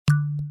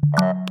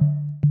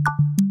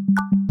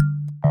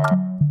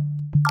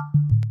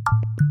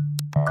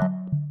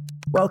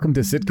Welcome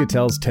to Sitka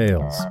Tells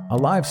Tales, a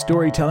live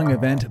storytelling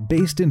event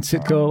based in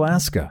Sitka,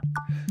 Alaska.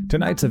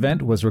 Tonight's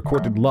event was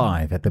recorded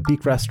live at the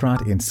Beak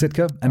Restaurant in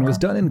Sitka and was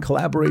done in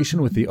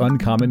collaboration with the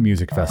Uncommon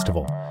Music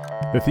Festival.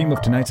 The theme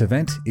of tonight's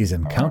event is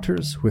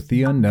Encounters with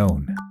the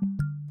Unknown.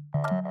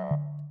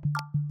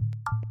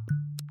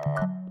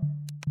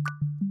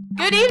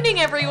 Good evening,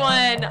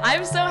 everyone!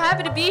 I'm so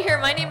happy to be here.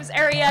 My name is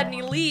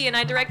Ariadne Lee, and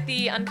I direct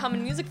the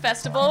Uncommon Music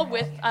Festival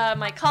with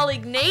my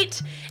colleague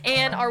Nate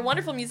and our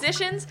wonderful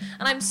musicians.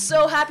 And I'm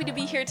so happy to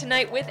be here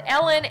tonight with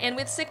Ellen and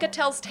with Sitka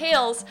Tells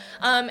Tales,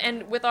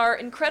 and with our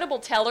incredible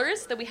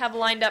tellers that we have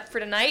lined up for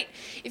tonight.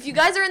 If you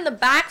guys are in the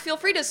back, feel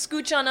free to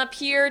scooch on up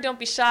here. Don't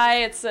be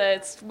shy.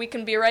 We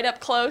can be right up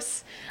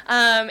close.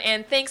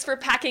 And thanks for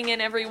packing in,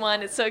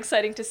 everyone. It's so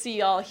exciting to see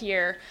you all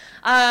here.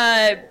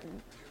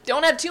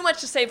 Don't have too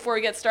much to say before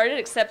we get started,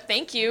 except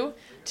thank you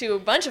to a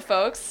bunch of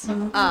folks.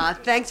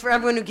 Thanks for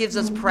everyone who gives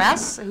us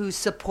press, who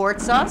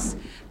supports us,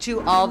 to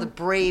all the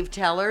brave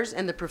tellers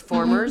and the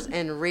performers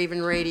and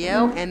Raven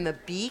Radio and the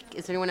Beak.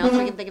 Is there anyone else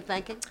we can think of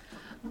thanking?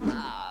 And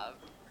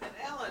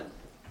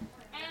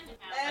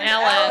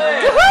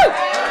Ellen.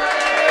 Woohoo!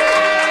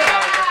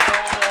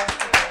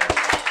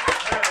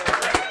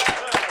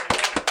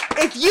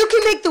 If you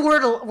can make the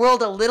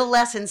world a little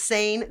less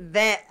insane,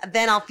 then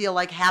I'll feel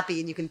like happy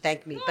and you can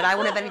thank me. But I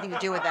won't have anything to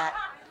do with that.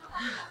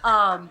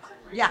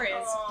 Yeah.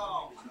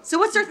 So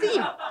what's our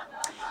theme?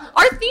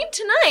 Our theme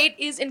tonight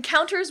is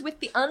Encounters with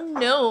the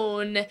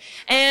Unknown.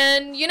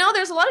 And,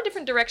 there's a lot of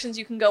different directions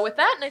you can go with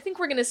that, and I think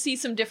we're going to see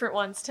some different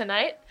ones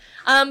tonight.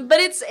 But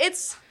it's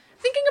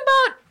thinking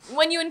about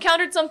when you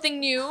encountered something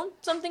new,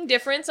 something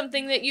different,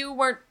 something that you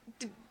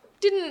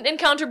didn't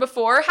encounter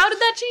before. How did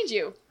that change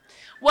you?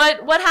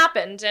 What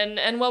happened,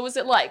 and what was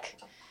it like?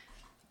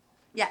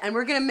 Yeah, and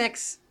we're going to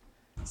mix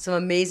some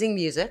amazing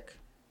music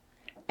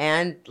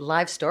and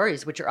live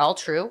stories, which are all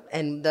true.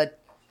 And the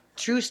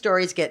true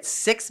stories get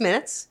 6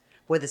 minutes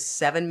with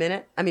 1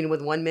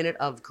 minute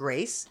of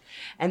grace.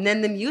 And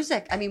then the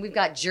music, we've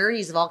got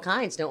journeys of all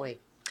kinds, don't we?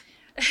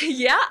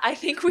 Yeah, I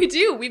think we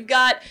do.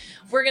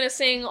 We're going to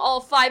sing all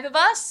 5 of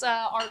us,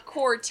 our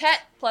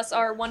quartet plus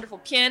our wonderful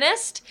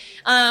pianist.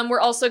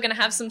 We're also going to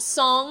have some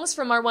songs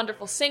from our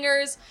wonderful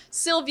singers,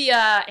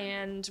 Sylvia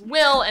and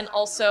Will, and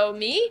also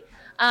me.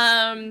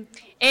 And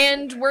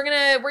we're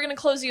gonna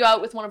close you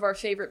out with one of our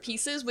favorite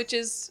pieces, which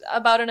is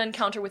about an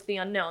encounter with the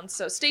unknown.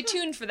 So stay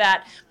tuned for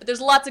that. But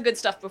there's lots of good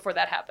stuff before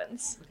that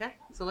happens. Okay,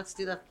 so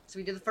should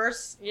we do the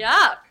first?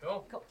 Yeah.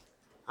 Cool.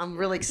 I'm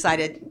really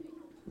excited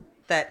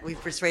that we've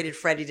persuaded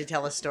Freddie to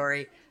tell a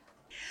story.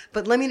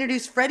 But let me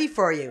introduce Freddie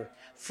for you.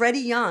 Freddie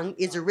Young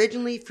is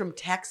originally from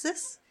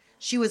Texas.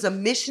 She was a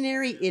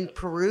missionary in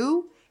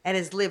Peru and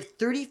has lived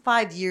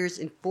 35 years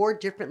in 4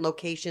 different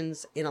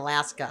locations in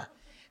Alaska.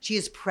 She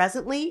is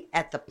presently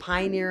at the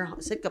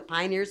Sitka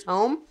Pioneers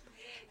home,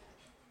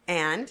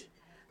 and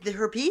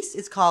her piece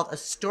is called A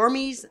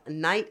Stormy's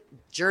Night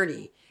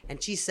Journey,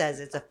 and she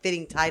says it's a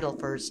fitting title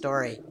for her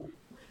story.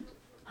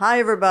 Hi,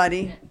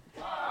 everybody.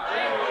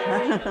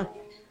 Hi.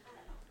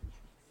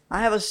 I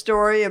have a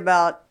story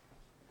about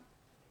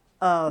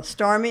a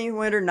stormy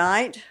winter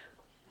night.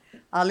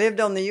 I lived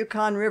on the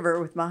Yukon River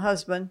with my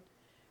husband.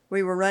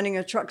 We were running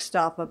a truck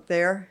stop up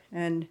there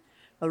and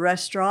a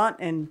restaurant,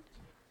 and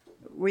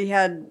we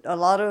had a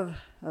lot of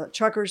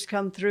truckers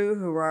come through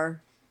who were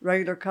our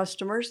regular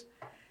customers.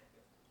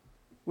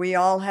 We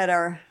all had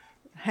our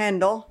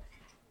handle,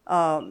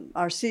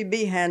 our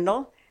CB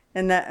handle,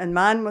 and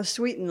mine was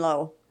Sweet and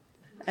Low.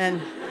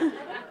 And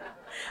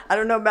I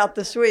don't know about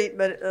the sweet,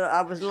 but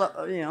I was,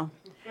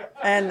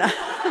 And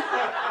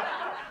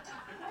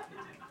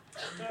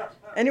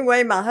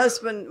anyway, my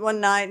husband one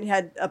night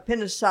had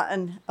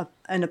an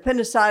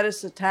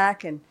appendicitis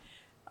attack, and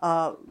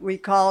we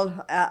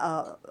called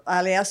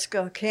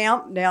Alaska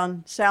Camp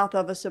down south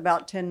of us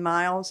about 10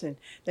 miles, and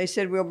they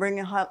said, we'll bring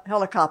a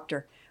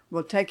helicopter.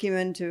 We'll take him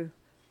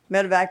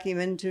medevac him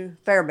into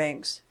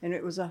Fairbanks. And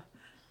it was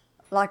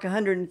like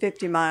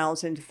 150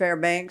 miles into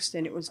Fairbanks,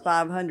 and it was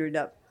 500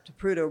 up to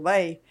Prudhoe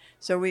Bay.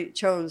 So we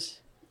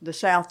chose the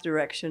south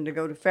direction to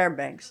go to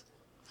Fairbanks.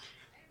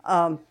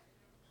 I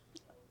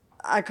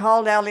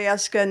called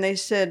Alaska, and they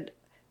said,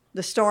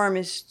 the storm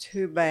is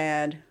too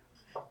bad.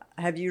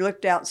 Have you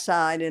looked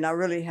outside? And I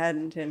really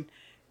hadn't. And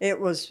it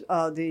was,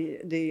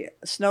 the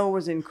snow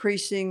was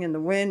increasing and the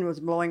wind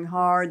was blowing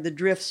hard. The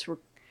drifts were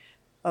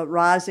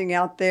rising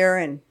out there,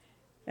 and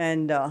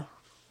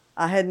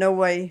I had no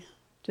way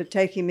to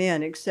take him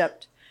in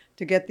except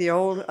to get the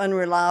old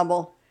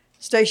unreliable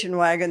station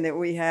wagon that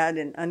we had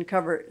and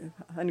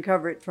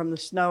uncover it from the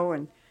snow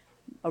and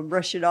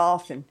brush it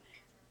off.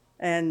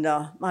 And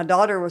my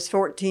daughter was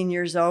 14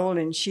 years old,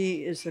 and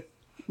she is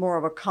more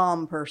of a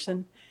calm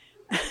person.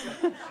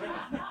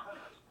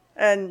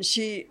 And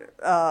she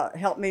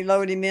helped me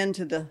load him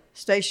into the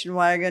station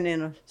wagon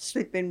in a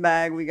sleeping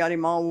bag. We got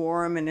him all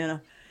warm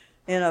and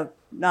in a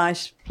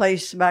nice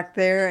place back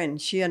there,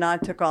 and she and I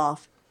took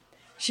off.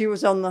 She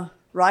was on the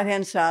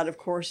right-hand side, of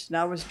course, and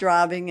I was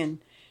driving, and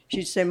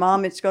she'd say,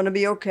 Mom, it's going to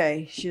be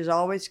okay. She's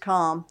always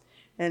calm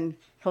and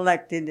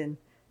collected. And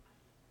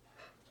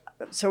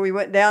so we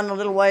went down a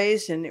little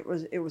ways, and it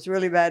was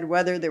really bad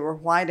weather. There were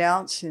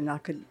whiteouts, and I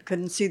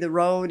couldn't see the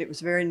road. It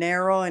was very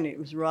narrow and it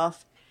was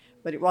rough,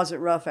 but it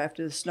wasn't rough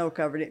after the snow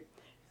covered it.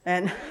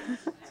 And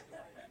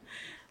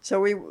so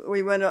we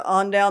went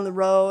on down the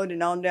road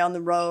and on down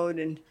the road,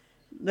 and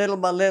little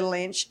by little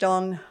inched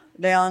on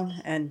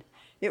down, and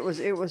it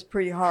was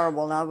pretty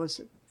horrible. And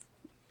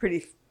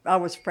I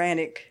was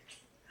frantic,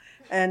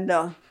 and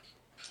I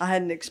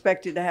hadn't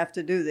expected to have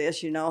to do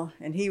this, you know.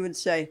 And he would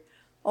say,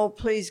 "Oh,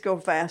 please go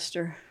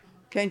faster.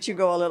 Can't you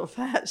go a little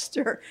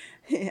faster?"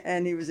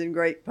 And he was in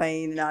great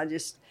pain,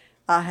 and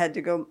I had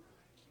to go.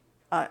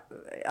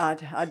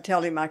 I'd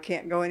tell him, "I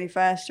can't go any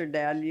faster,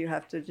 Dad. You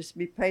have to just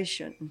be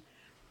patient."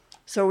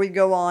 So we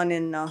go on,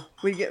 and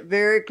we get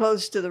very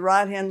close to the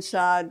right-hand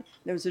side.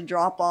 There was a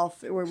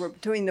drop-off. We were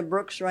between the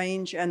Brooks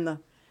Range and the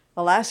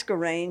Alaska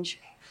Range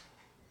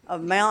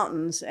of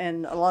mountains,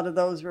 and a lot of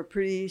those were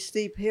pretty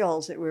steep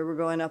hills that we were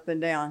going up and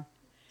down.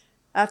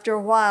 After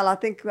a while, I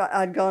think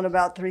I'd gone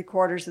about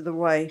 3/4 of the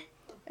way,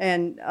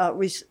 and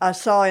I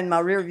saw in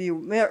my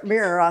rearview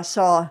mirror, I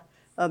saw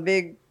a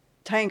big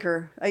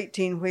tanker,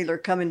 18-wheeler,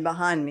 coming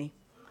behind me.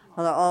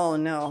 I thought, oh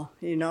no,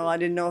 you know, I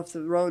didn't know if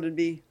the road would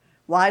be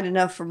wide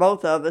enough for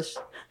both of us.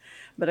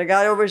 But I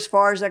got over as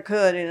far as I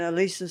could, and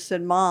Elisa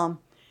said, "Mom,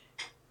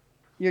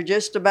 you're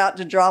just about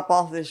to drop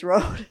off this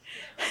road."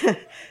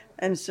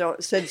 And so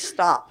it said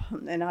stop,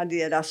 and I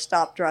did. I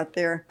stopped right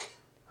there,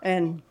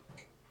 and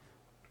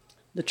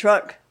the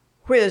truck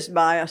whizzed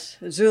by us,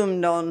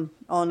 zoomed on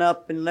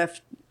up, and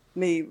left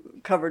me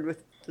covered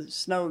with the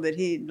snow that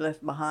he'd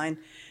left behind.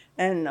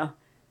 And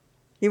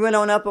he went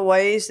on up a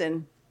ways,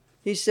 and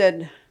he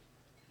said,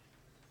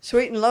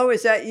 "Sweet and Low,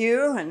 is that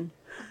you?" And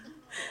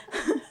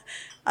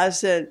I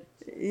said,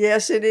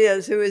 "Yes, it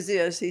is. Who is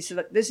this?" He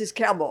said, "This is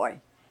Cowboy."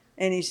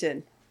 And he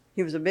said,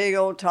 he was a big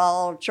old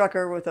tall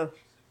trucker with a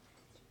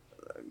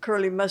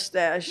curly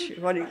mustache,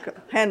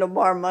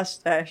 handlebar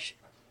mustache.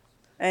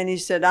 And he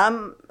said,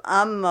 I'm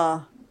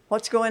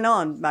what's going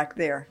on back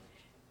there?"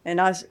 And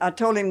I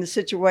told him the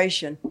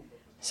situation.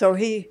 So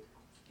he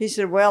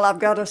said, "Well, I've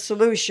got a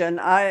solution.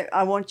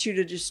 I want you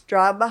to just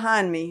drive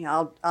behind me.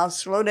 I'll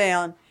slow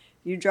down.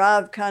 You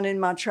drive kind of in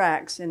my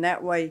tracks, and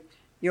that way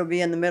you'll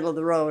be in the middle of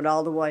the road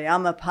all the way.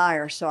 I'm up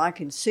higher, so I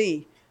can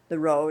see the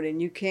road,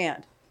 and you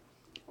can't."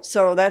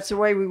 So that's the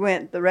way we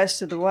went the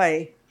rest of the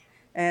way.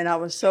 And I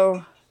was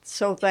so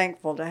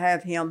thankful to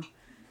have him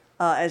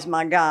as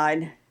my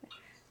guide,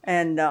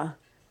 and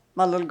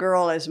my little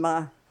girl as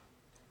my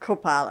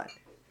co-pilot.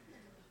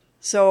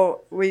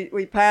 So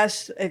we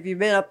passed, if you've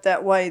been up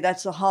that way,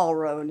 that's a haul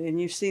road,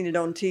 and you've seen it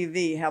on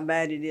TV, how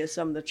bad it is.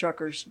 Some of the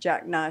truckers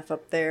jackknife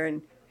up there,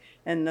 and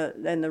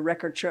the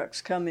record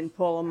trucks come and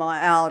pull them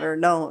out or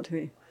don't.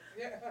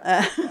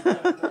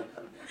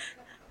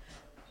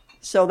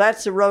 So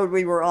that's the road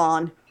we were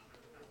on.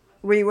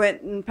 We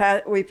went and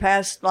we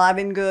passed Live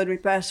and Good, we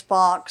passed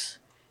Fox,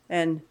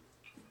 and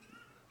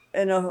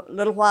in a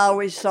little while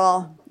we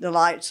saw the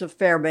lights of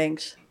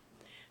Fairbanks,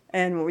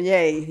 and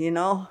yay, you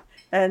know,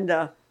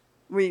 and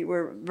we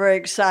were very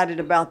excited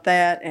about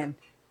that. And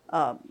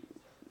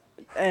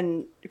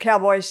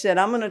Cowboy said,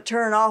 "I'm going to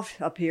turn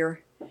off up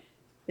here.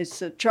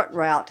 It's a truck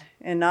route,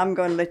 and I'm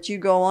going to let you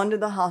go on to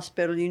the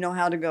hospital. You know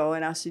how to go."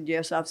 And I said,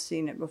 "Yes, I've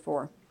seen it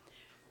before."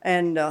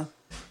 And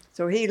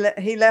so he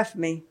left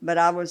me, but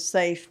I was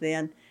safe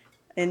then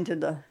into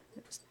the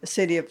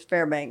city of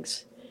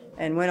Fairbanks,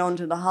 and went on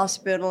to the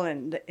hospital,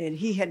 and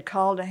he had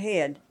called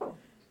ahead,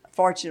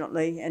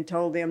 fortunately, and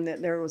told them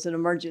that there was an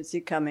emergency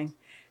coming.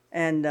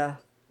 And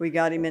we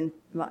got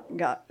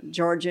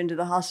George into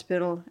the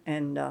hospital,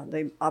 and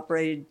they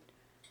operated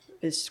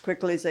as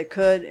quickly as they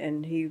could,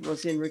 and he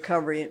was in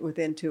recovery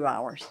within 2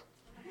 hours.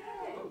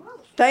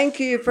 Thank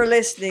you for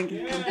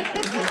listening.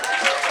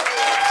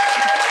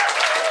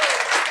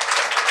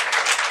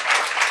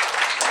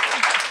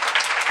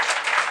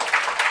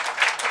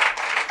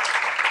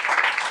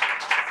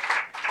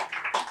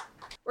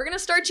 We're going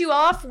to start you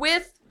off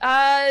with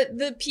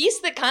the piece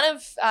that kind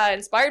of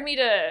inspired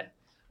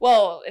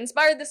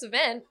this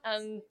event,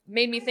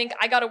 made me think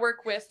we got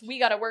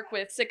to work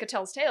with Sitka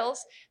Tells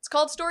Tales. It's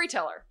called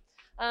Storyteller.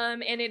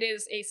 And it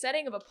is a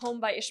setting of a poem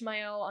by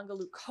Ishmael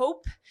Angaluk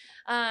Hope.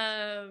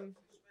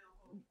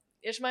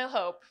 Ishmael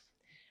Hope,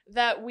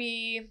 that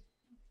we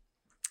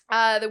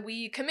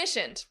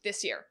commissioned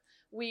this year.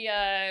 We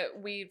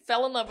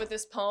fell in love with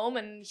this poem,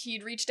 and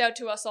he'd reached out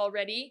to us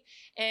already,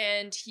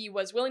 and he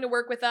was willing to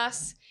work with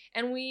us.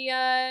 And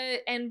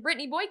and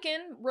Brittany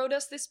Boykin wrote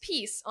us this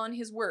piece on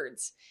his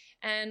words,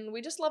 and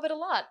we just love it a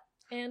lot,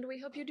 and we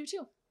hope you do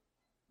too.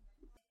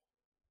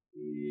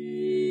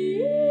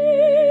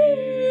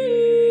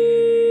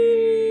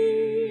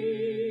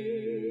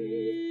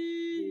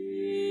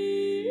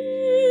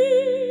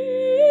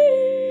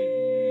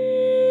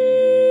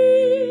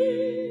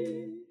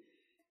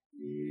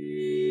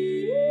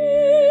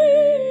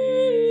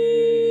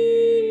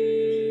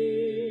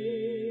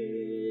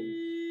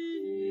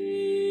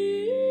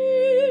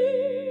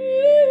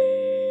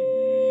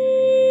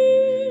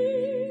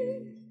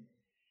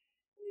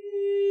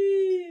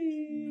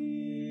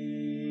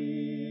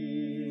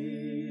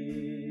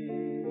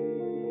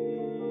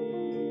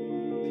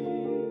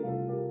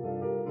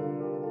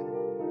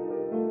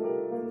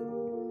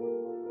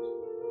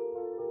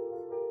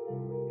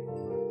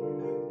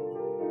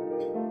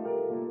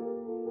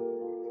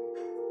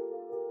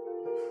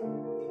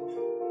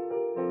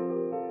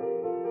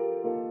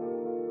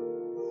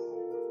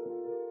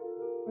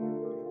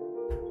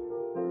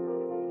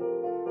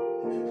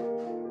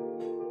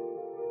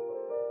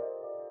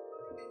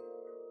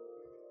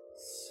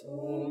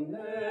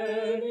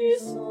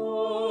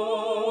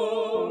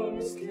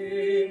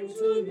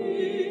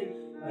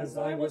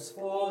 was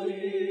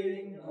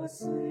falling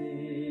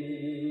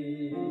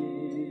asleep.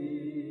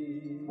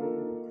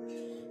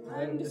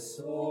 And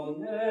so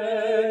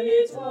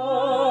many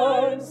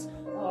times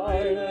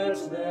I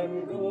let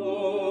them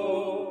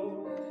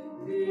go,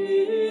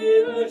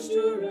 the urge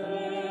to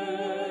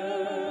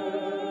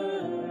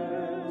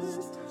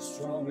rest,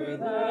 stronger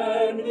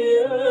than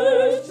the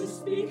urge to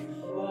speak.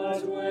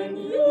 But when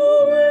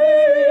you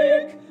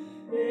wake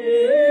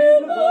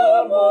in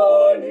the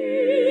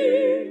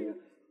morning,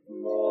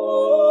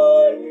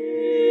 morning,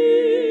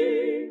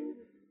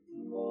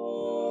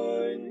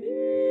 morning,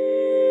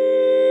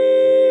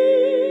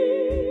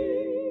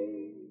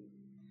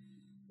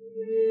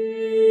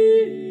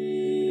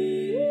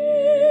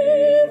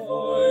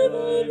 before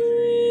the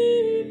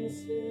dreams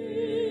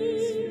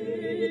fade,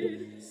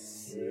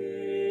 save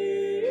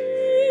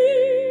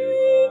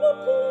a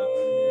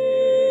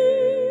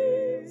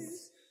place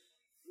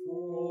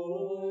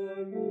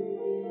for me,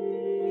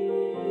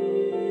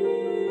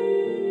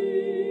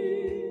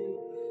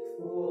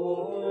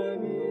 for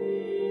me.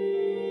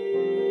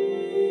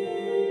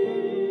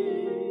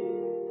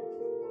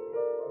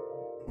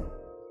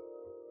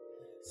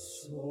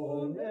 So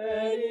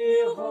many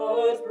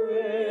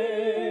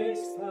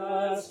heartbreaks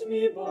passed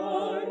me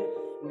by,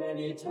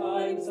 many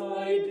times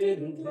I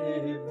didn't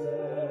live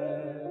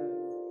there.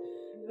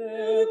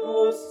 Their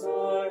ghosts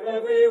are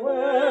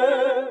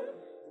everywhere.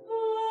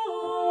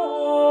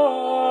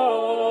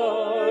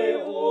 I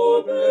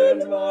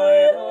opened my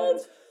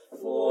hands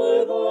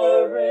for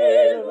the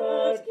rain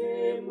that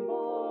came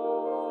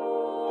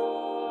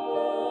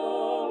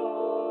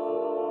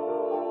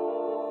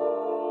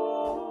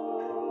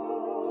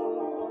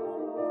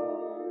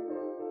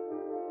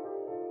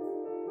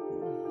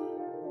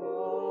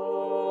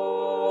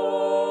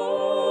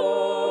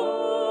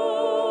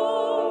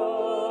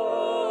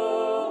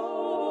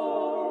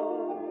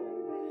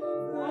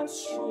that's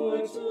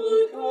sure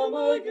to come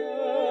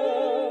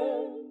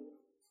again.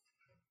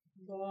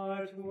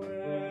 But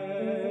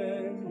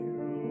when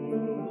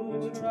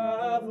you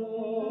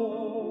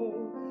travel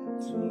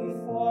to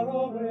far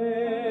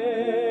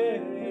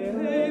away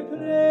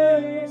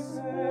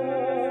places,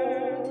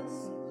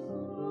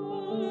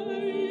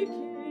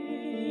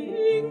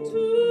 hiking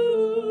to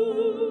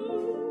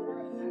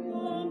the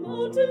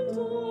mountain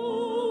tops,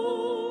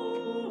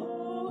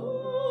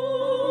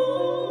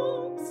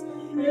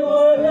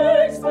 your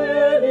legs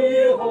steady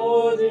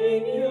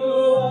holding you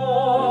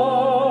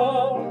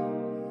up,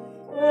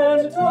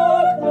 and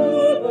dark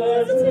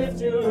bluebirds lift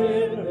you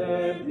in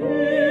their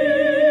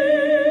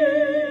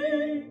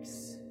beaks.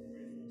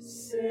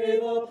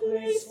 Save a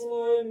place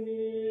for me.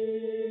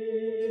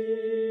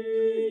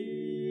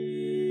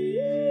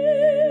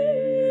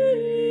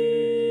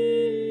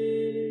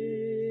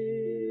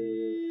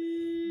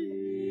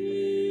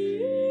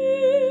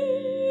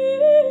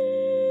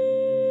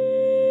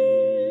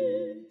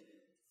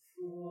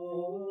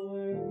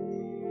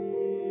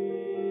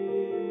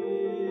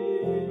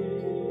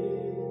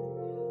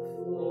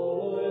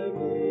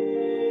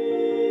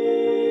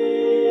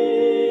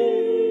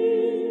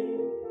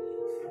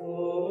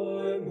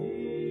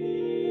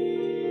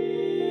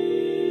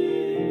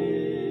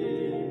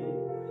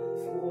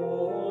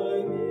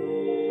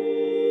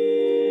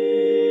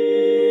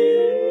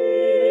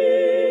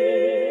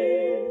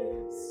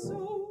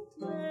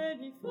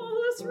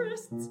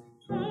 Wrists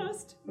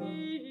passed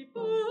me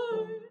by.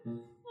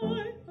 I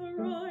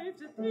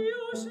arrived at the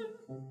ocean,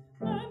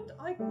 and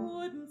I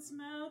couldn't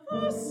smell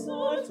the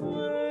salt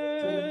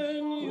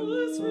when you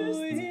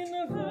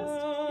invite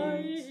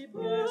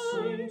guests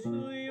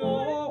into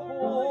your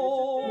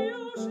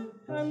home,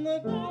 and the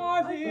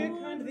garlic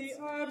and the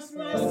herbs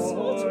smell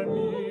so to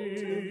me.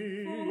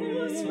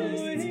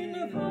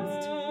 Invite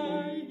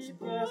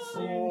guests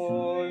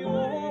into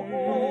your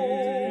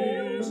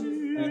home,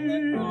 and the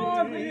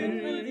garlic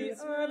and the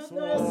herbs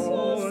smell so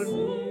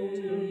sweet.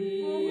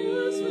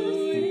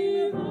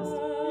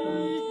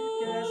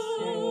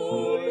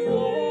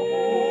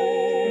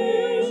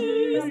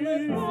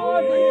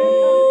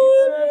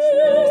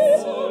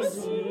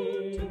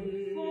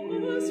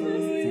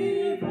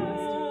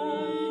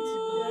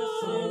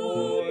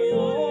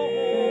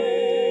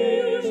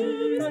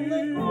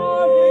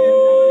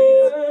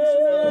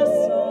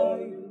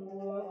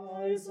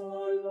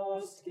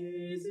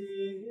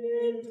 Gazing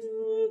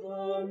into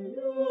the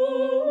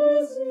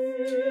music,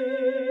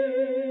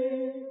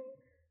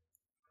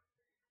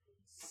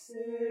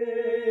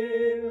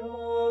 save a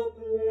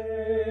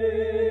place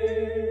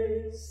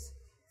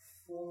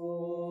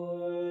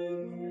for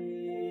me.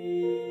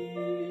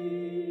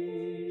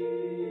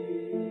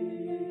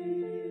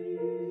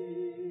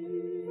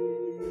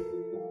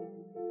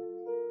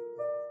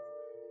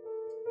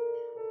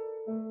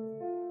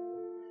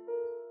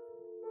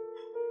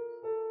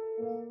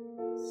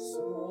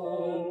 So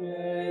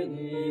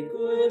many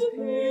good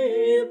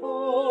people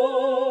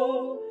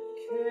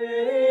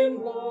came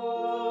by.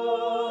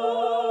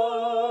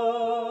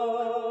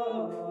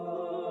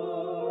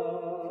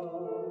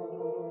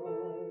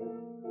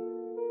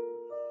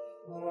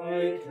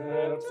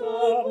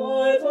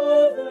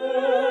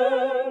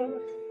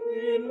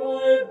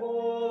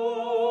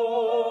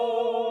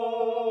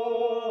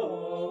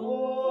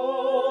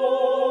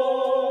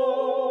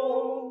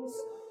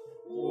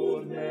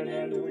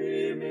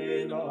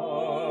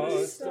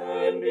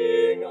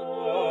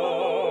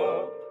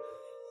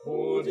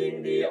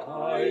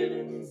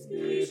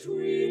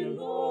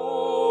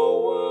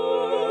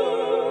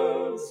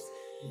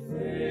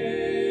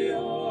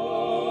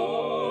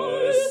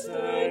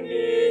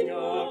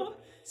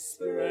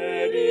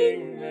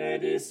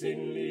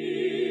 dancing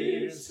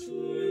leaves to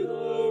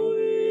the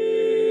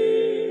wind.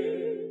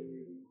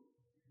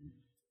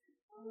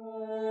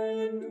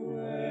 And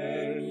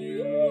when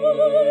you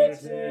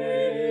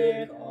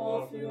take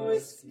off your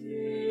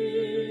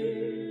skin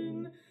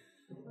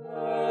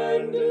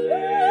and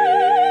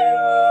lay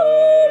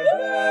your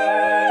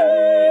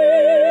belly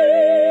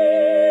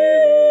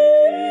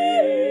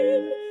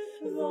in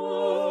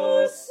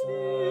the silver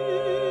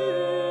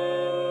sand,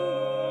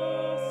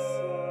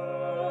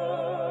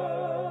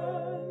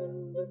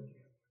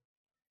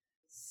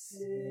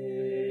 save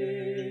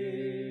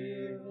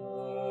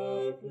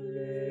our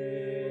place,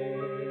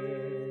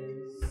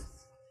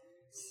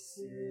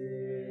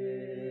 save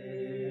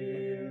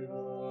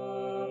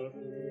our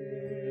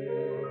place,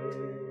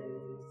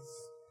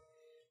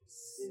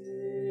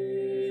 save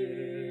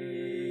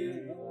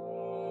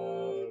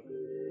our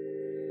place.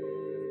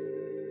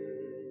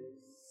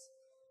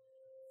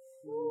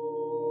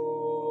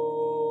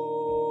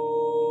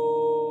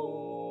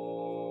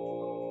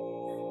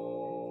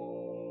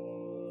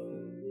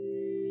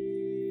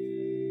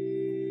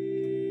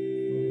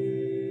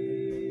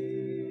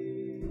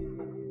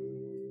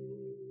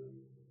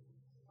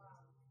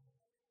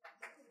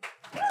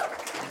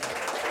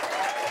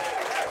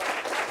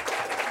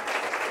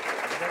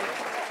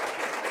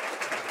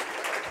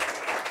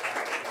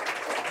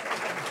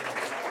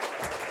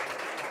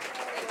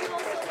 Thank you all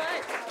so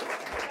much.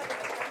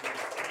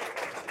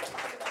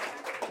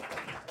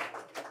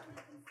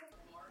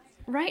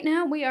 Right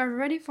now, we are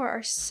ready for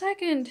our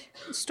second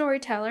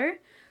storyteller,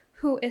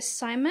 who is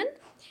Simon.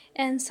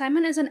 And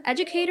Simon is an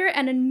educator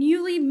and a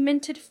newly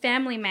minted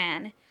family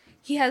man.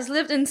 He has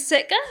lived in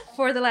Sitka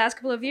for the last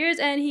couple of years,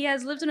 and he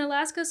has lived in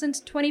Alaska since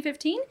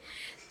 2015.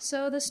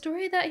 So the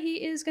story that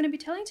he is going to be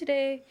telling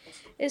today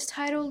is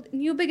titled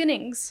New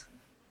Beginnings.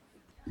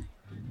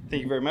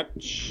 Thank you very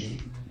much.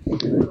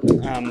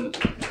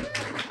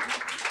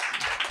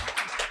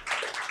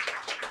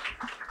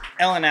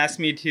 Ellen asked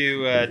me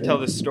to tell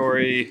this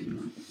story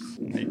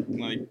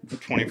like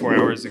 24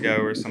 hours ago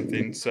or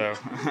something, so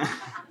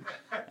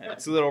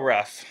it's a little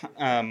rough.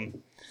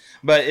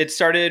 But it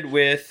started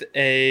with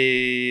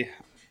a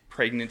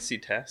pregnancy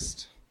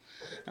test.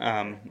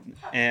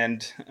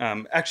 And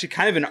actually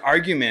kind of an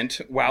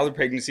argument while the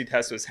pregnancy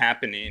test was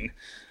happening.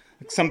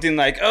 Something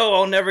like, oh,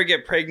 I'll never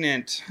get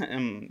pregnant.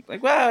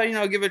 Like,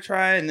 well, give it a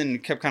try. And then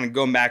kept kind of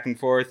going back and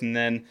forth. And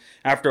then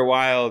after a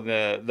while,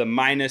 the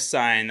minus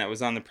sign that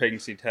was on the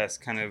pregnancy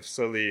test kind of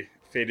slowly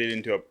faded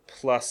into a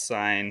plus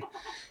sign.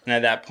 And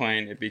at that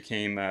point, it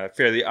became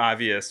fairly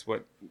obvious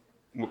what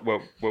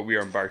we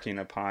are embarking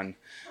upon.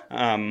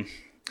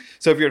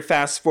 So if you were to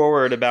fast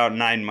forward about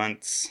 9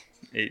 months,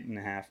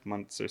 8.5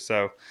 months or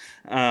so,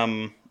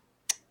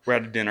 we're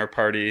at a dinner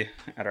party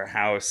at our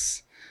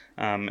house.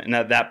 And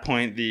at that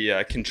point,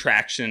 the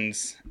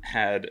contractions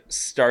had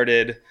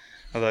started,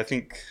 although I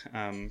think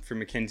for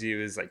Mackenzie, it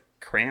was like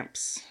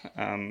cramps,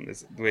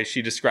 is the way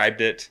she described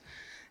it.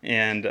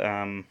 And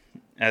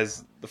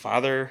as the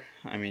father,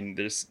 I mean,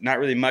 there's not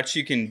really much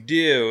you can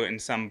do in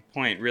some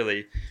point,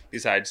 really,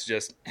 besides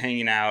just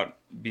hanging out,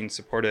 being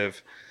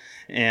supportive.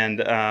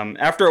 And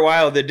after a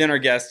while, the dinner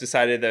guest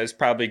decided that it was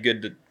probably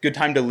good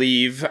time to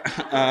leave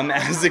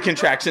as the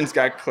contractions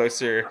got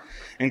closer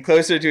and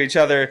closer to each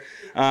other.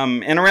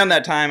 And around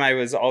that time, I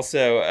was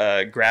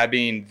also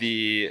grabbing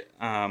the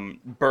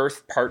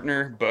birth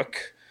partner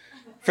book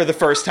for the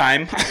first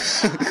time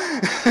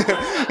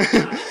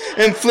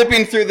and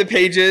flipping through the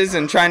pages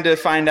and trying to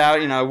find out,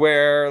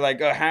 where,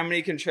 how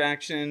many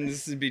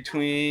contractions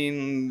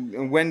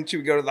between, when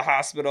should we go to the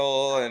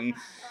hospital, and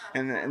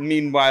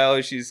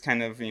meanwhile, she's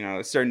kind of,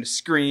 starting to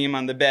scream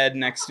on the bed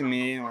next to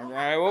me. I'm like, all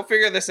right, we'll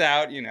figure this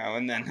out,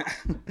 and then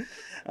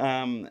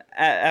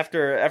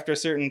after a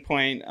certain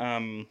point,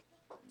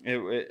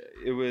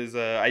 it was,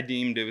 I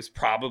deemed it was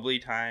probably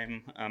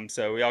time.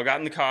 So we all got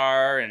in the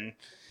car and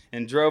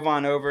drove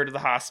on over to the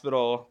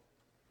hospital.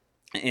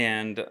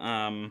 And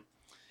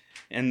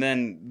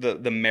then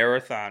the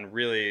marathon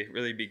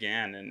really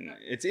began. And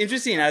it's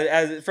interesting,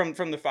 as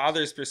from the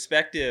father's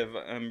perspective,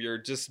 you're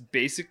just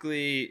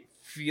basically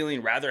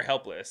feeling rather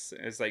helpless.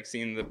 It's like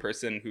seeing the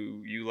person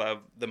who you love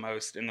the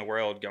most in the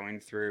world going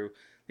through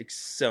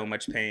so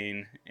much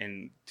pain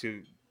and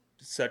to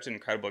such an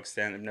incredible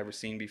extent I've never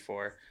seen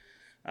before.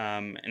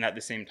 And at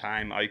the same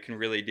time, all you can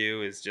really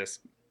do is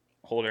just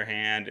hold her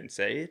hand and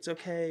say, it's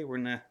okay, we're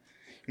gonna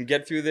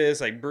get through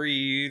this,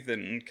 breathe,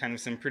 and kind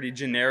of some pretty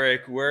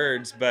generic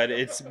words, but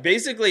it's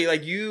basically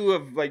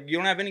you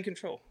don't have any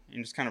control.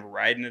 You're just kind of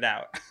riding it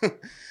out.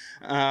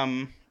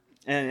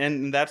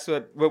 And that's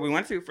what we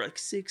went through for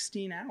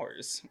 16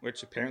 hours,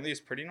 which apparently is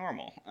pretty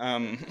normal.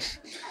 So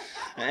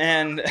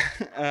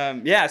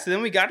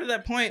then we got to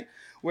that point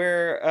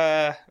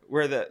where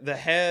the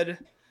head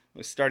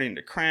was starting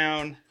to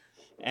crown,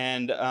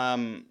 and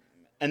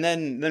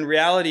then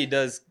reality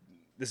does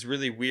this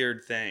really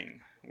weird thing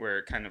where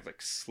it kind of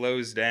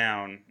slows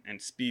down and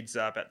speeds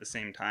up at the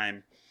same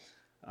time.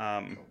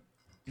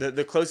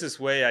 The closest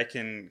way I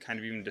can kind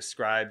of even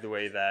describe the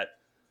way that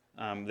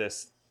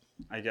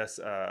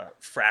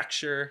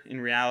fracture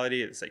in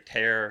reality. It's like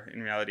tear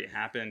in reality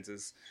happens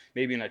is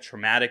maybe in a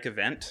traumatic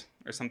event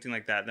or something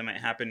like that might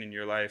happen in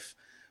your life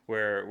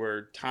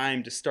where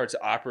time just starts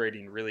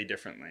operating really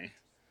differently,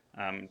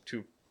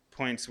 to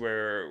points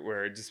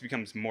where it just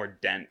becomes more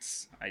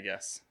dense, I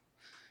guess,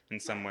 in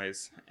some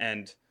ways.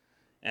 And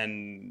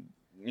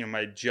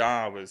my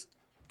jaw was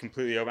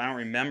completely open. I don't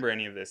remember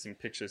any of this in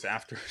pictures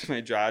afterwards.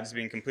 My jaw just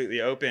being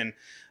completely open.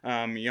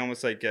 You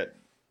almost like get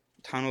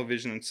tunnel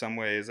vision in some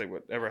ways, like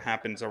whatever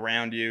happens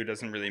around you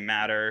doesn't really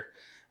matter.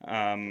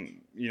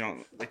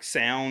 Like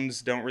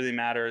sounds don't really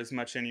matter as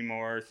much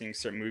anymore. Things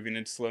start moving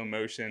in slow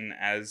motion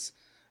as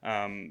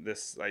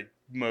this like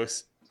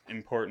most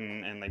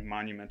important and like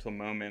monumental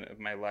moment of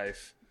my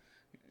life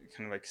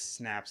kind of like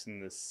snaps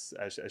in this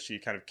as she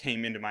kind of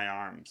came into my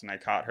arms and I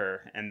caught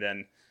her, and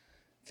then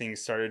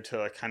things started to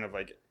like kind of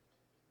like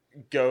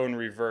go in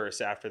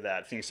reverse after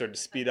that. Things started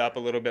to speed up a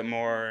little bit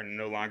more and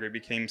no longer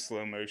became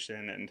slow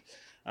motion,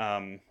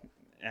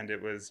 and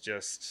it was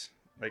just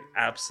like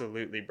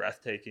absolutely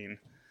breathtaking.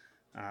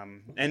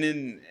 And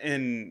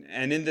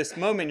in this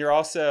moment, you're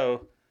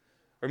also,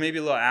 or maybe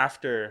a little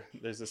after,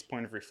 there's this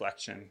point of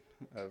reflection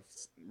of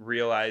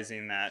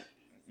realizing that,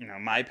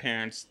 my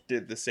parents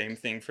did the same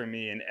thing for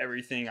me, and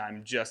everything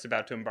I'm just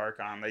about to embark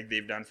on, like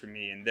they've done for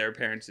me, and their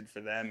parents did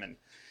for them,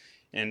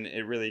 and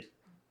it really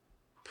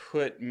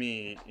put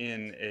me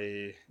in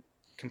a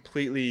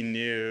completely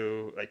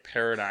new like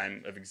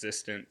paradigm of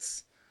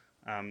existence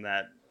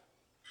that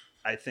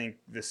I think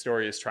this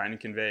story is trying to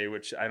convey,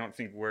 which I don't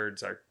think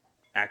words are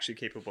actually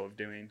capable of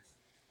doing.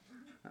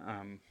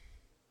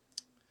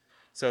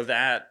 So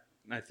that,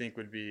 I think,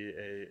 would be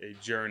a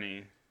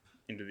journey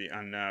into the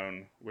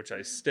unknown, which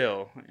I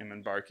still am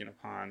embarking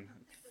upon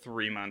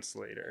 3 months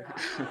later.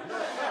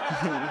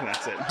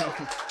 That's it.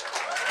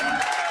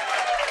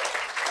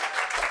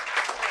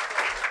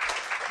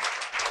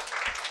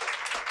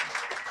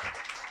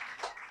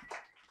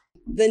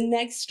 The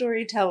next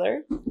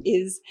storyteller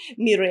is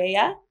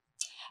Mireya.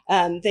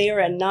 They are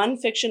a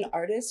nonfiction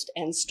artist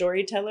and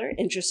storyteller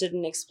interested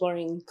in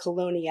exploring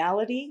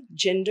coloniality,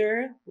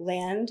 gender,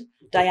 land,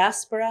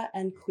 diaspora,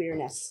 and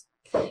queerness.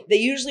 They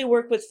usually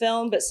work with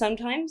film, but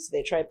sometimes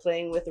they try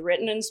playing with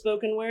written and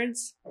spoken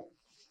words.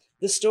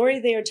 The story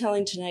they are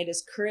telling tonight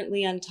is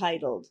currently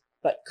untitled,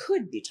 but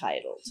could be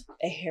titled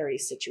A Hairy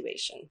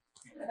Situation.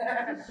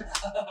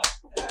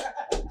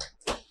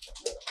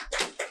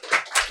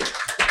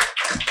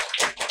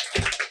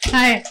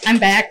 Hi, I'm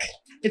back.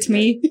 It's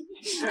me.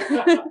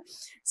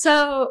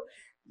 So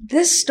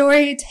this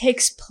story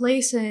takes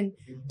place in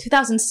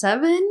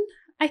 2007,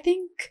 I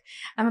think.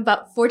 I'm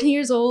about 14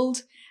 years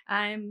old.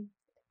 I'm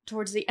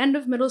towards the end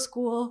of middle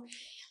school.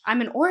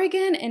 I'm in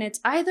Oregon, and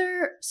it's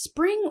either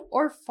spring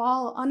or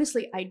fall.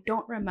 Honestly, I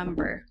don't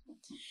remember.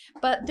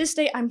 But this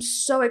day, I'm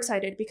so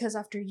excited because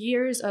after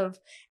years of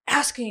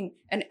asking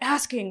and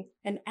asking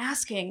and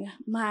asking,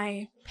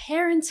 my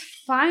parents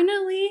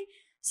finally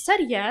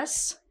said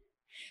yes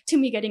to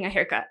me getting a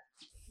haircut.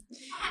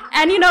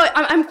 And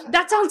I'm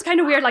that sounds kind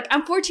of weird. Like,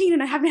 I'm 14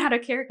 and I haven't had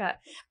a haircut.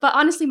 But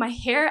honestly, my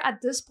hair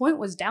at this point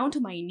was down to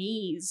my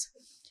knees.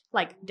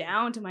 Like,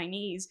 down to my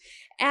knees.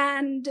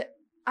 And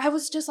I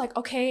was just like,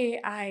 okay,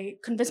 I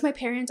convinced my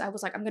parents. I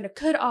was like, I'm going to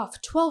cut off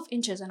 12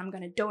 inches and I'm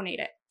going to donate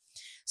it.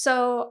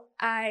 So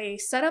I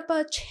set up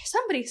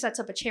somebody sets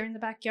up a chair in the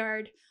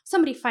backyard.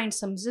 Somebody finds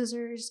some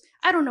scissors.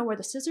 I don't know where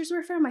the scissors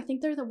were from. I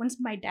think they're the ones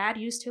my dad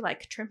used to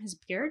like trim his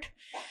beard.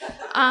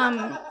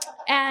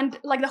 And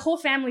like the whole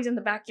family's in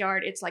the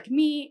backyard. It's like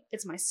me,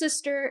 it's my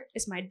sister,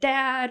 it's my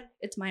dad,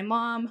 it's my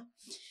mom.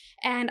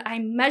 And I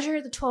measure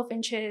the 12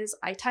 inches.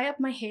 I tie up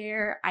my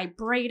hair, I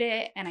braid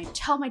it, and I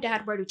tell my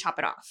dad where to chop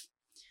it off.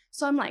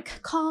 So I'm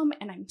like calm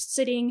and I'm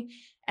sitting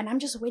and I'm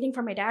just waiting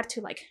for my dad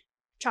to like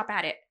chop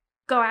at it,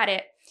 go at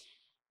it.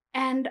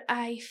 And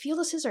I feel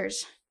the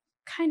scissors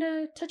kind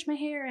of touch my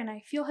hair and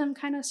I feel him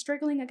kind of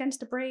struggling against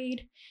the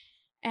braid.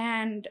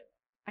 And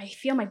I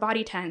feel my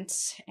body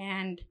tense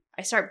and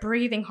I start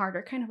breathing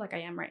harder, kind of like I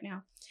am right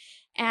now.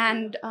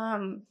 And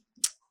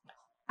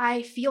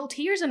I feel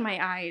tears in my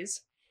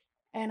eyes.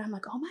 And I'm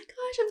like, oh my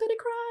gosh, I'm gonna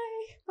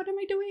cry. What am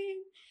I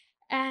doing?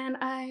 And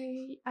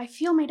I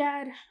feel my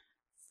dad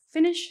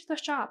finish the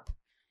chop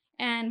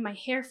and my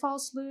hair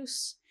falls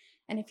loose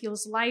and it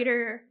feels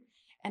lighter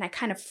and I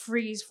kind of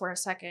freeze for a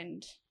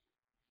second.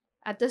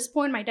 At this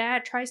point, my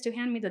dad tries to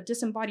hand me the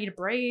disembodied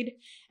braid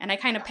and I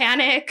kind of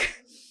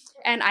panic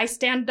and I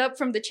stand up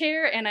from the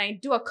chair and I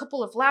do a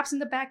couple of laps in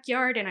the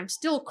backyard and I'm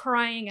still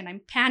crying and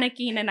I'm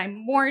panicking and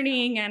I'm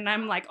mourning and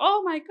I'm like,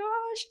 oh my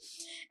gosh.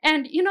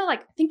 And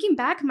like thinking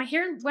back, my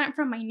hair went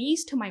from my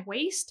knees to my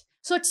waist.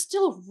 So it's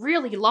still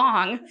really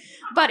long,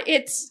 but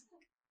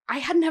I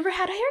had never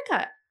had a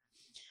haircut.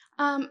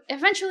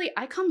 Eventually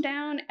I come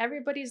down,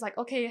 everybody's like,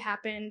 okay, it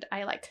happened.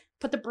 I like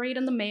put the braid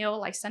in the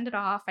mail, I send it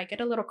off, I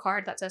get a little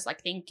card that says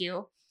like, thank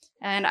you.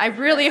 And I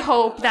really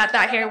hope that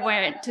hair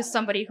went to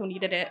somebody who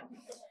needed it.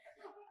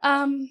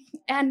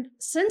 And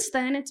since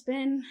then it's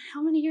been,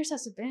 how many years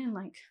has it been?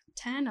 Like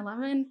 10,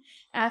 11.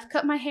 I've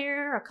cut my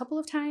hair a couple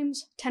of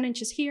times, 10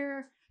 inches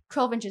here,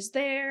 12 inches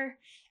there.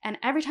 And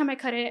every time I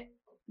cut it,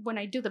 when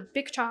I do the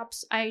big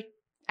chops, I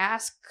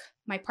ask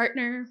my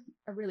partner,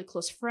 a really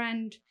close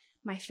friend,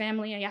 my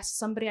family, I ask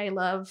somebody I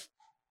love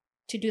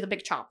to do the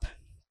big chop.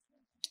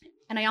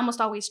 And I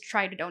almost always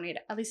try to donate.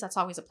 At least that's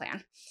always a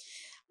plan.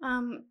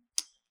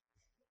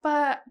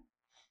 But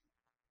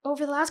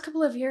over the last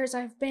couple of years,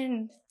 I've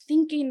been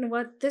thinking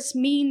what this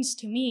means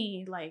to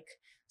me. Like,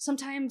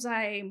 sometimes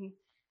I'm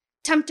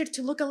tempted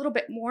to look a little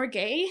bit more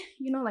gay.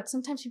 You know, like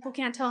sometimes people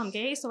can't tell I'm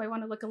gay, so I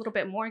want to look a little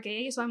bit more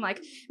gay. So I'm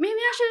like, maybe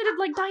I should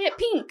like dye it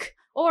pink,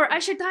 or I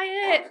should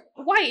dye it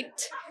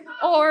white,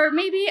 or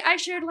maybe I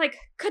should like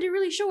cut it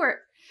really short.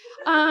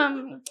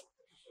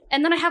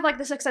 And then I have like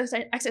this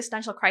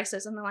existential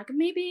crisis, and I'm like,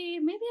 maybe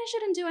I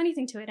shouldn't do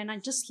anything to it, and I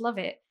just love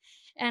it.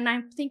 And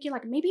I'm thinking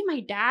like, maybe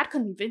my dad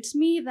convinced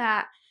me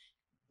that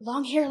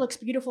long hair looks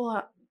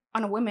beautiful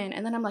on a woman.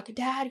 And then I'm like,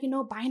 Dad, you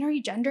know,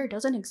 binary gender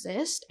doesn't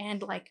exist,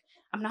 and like,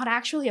 I'm not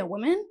actually a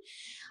woman.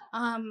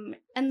 And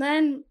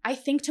then I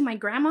think to my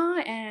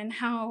grandma and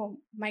how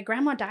my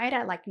grandma died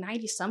at like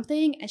 90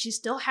 something, and she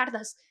still had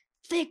this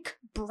thick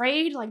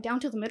braid like down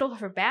to the middle of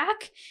her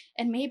back.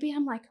 And maybe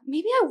I'm like,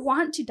 maybe I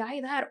want to die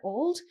that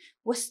old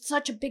with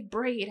such a big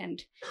braid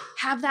and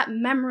have that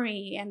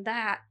memory and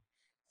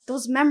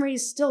those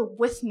memories still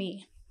with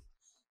me.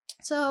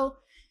 So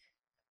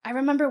I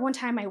remember one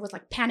time I was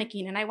like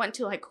panicking, and I went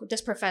to like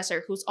this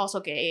professor who's also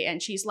gay, and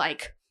she's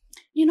like,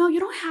 you know, you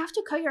don't have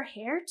to cut your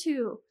hair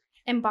to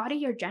embody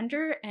your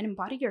gender and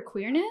embody your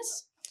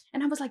queerness.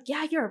 And I was like,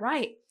 yeah, you're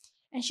right.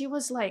 And she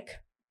was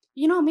like,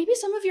 you know, maybe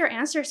some of your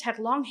ancestors had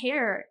long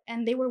hair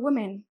and they were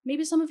women.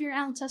 Maybe some of your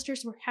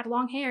ancestors had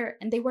long hair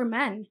and they were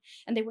men,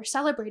 and they were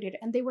celebrated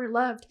and they were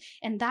loved,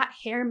 and that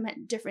hair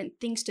meant different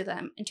things to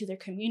them and to their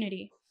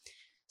community.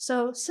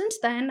 So since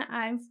then,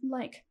 I'm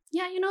like,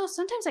 yeah, you know,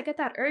 sometimes I get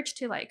that urge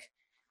to like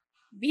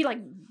be like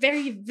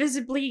very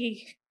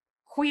visibly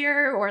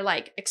queer, or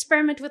like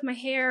experiment with my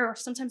hair, or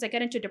sometimes I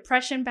get into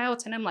depression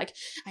bouts and I'm like,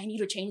 I need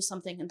to change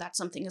something, and that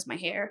something is my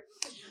hair.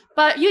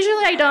 But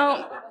usually I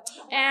don't.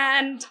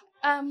 And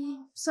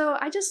so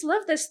I just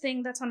love this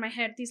thing that's on my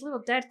head, these little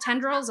dead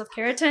tendrils of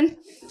keratin.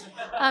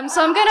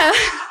 So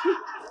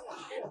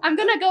I'm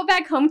gonna go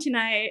back home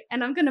tonight,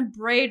 and I'm gonna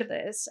braid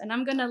this, and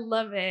I'm gonna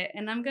love it,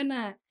 and I'm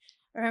gonna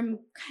kind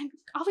of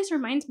always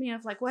reminds me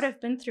of like what I've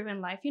been through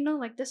in life. You know,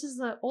 like this is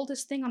the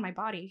oldest thing on my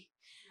body.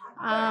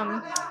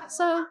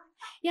 So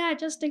yeah, I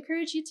just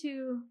encourage you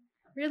to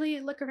really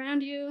look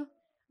around you,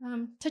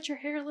 touch your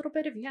hair a little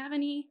bit if you have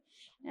any,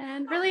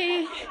 and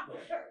really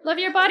love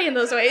your body in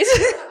those ways.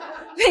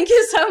 Thank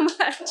you so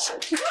much.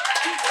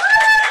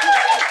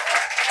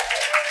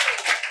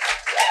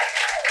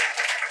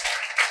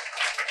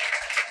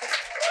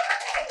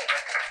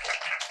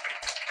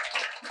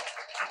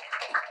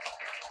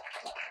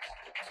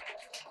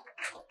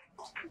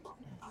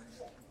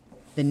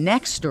 The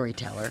next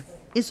storyteller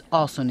is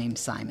also named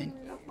Simon,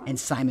 and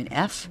Simon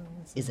F.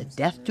 is a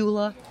death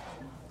doula,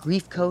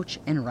 grief coach,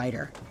 and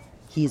writer.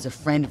 He is a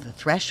friend of the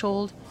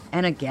Threshold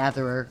and a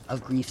gatherer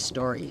of grief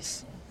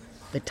stories.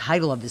 The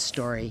title of this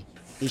story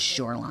is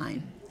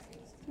Shoreline.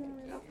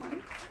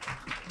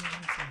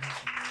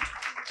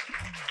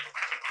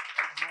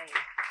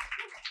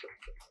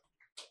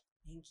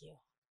 Thank you.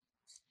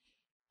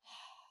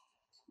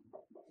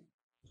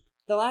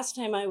 The last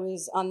time I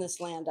was on this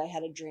land, I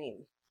had a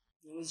dream.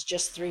 It was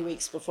just 3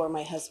 weeks before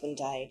my husband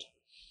died.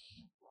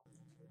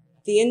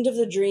 At the end of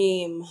the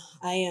dream,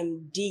 I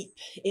am deep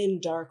in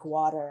dark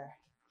water,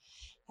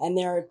 and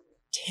there are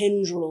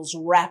tendrils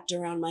wrapped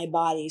around my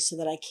body so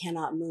that I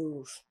cannot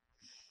move.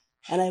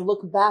 And I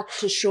look back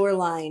to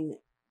shoreline,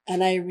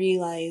 and I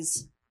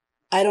realize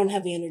I don't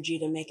have the energy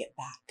to make it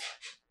back.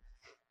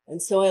 And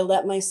so I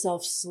let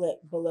myself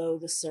slip below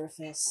the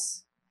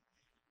surface,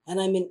 and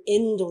I'm in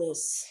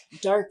endless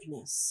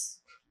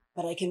darkness,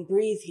 but I can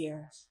breathe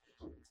here.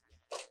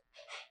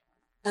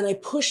 And I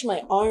push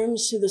my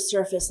arms to the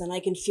surface, and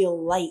I can feel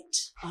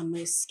light on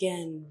my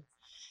skin.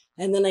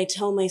 And then I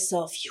tell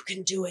myself, you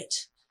can do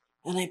it.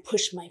 And I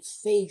push my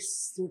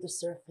face through the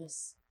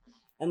surface.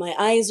 And my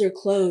eyes are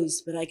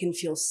closed, but I can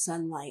feel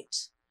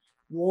sunlight,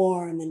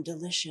 warm and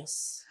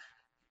delicious.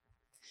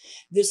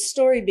 This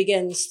story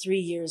begins 3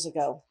 years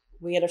ago.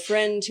 We had a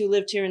friend who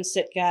lived here in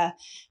Sitka,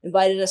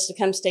 invited us to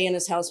come stay in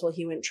his house while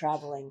he went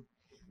traveling.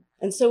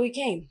 And so we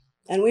came,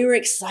 and we were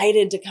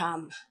excited to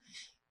come.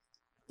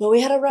 But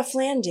we had a rough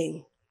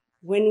landing.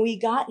 When we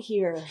got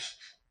here,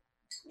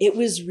 it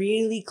was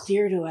really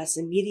clear to us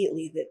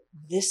immediately that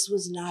this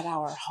was not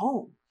our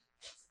home.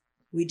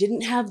 We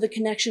didn't have the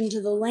connection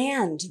to the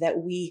land that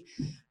we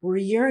were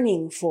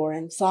yearning for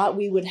and thought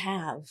we would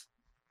have.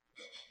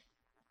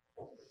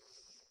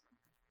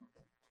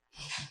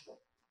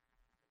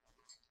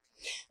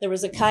 There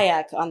was a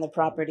kayak on the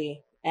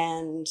property,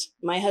 and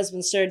my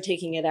husband started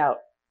taking it out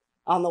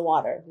on the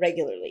water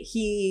regularly.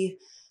 He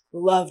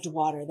loved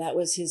water. That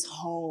was his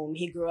home.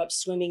 He grew up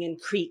swimming in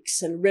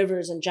creeks and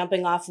rivers and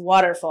jumping off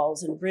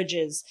waterfalls and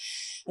bridges.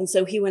 And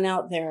so he went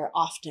out there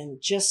often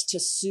just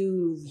to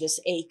soothe this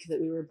ache that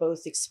we were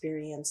both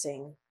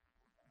experiencing.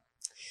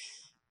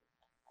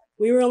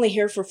 We were only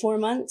here for 4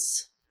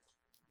 months,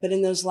 but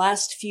in those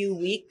last few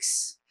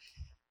weeks,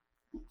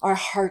 our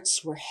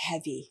hearts were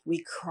heavy.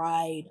 We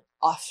cried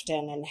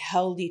often and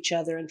held each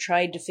other and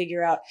tried to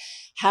figure out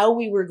how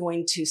we were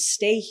going to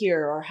stay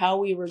here or how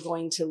we were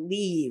going to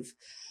leave.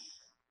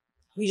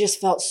 We just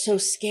felt so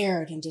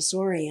scared and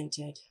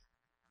disoriented.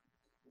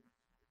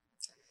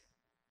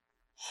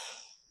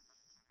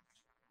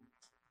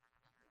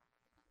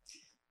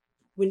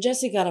 When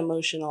Jesse got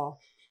emotional,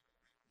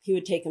 he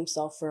would take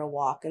himself for a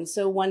walk. And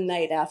so one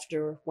night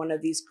after one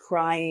of these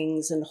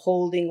cryings and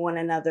holding one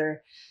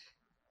another,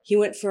 he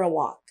went for a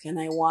walk, and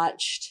I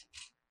watched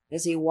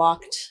as he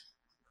walked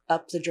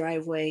up the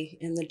driveway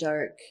in the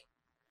dark.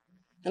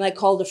 And I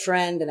called a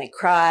friend and I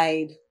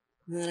cried,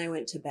 and then I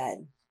went to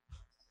bed.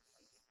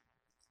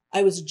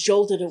 I was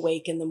jolted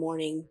awake in the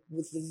morning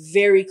with the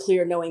very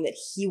clear knowing that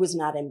he was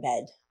not in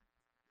bed.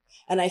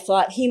 And I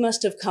thought he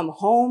must have come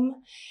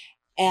home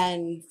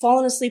and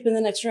fallen asleep in the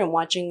next room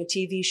watching a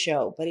TV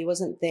show, but he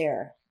wasn't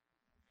there.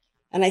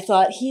 And I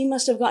thought he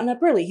must have gotten up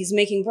early. He's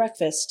making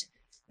breakfast,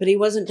 but he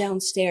wasn't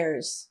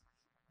downstairs,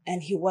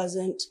 and he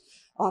wasn't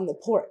on the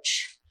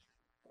porch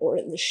or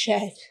in the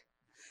shed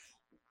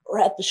or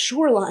at the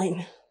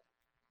shoreline.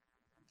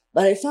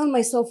 But I found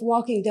myself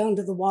walking down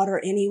to the water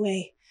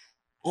anyway,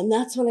 and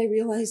that's when I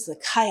realized the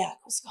kayak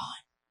was gone.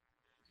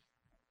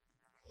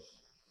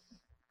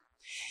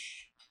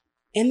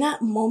 In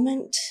that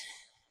moment,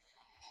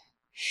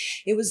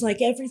 it was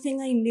like everything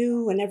I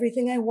knew and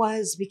everything I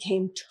was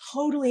became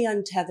totally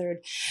untethered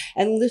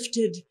and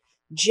lifted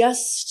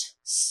just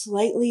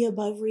slightly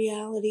above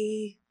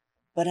reality,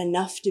 but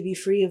enough to be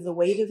free of the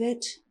weight of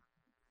it.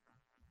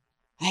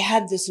 I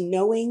had this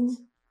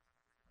knowing,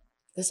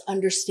 this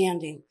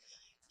understanding.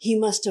 He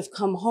must have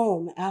come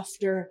home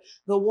after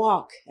the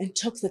walk and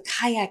took the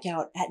kayak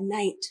out at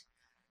night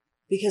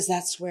because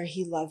that's where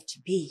he loved to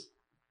be.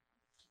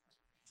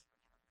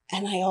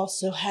 And I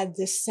also had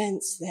this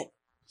sense that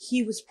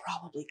he was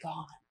probably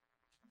gone.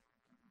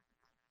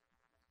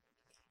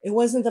 It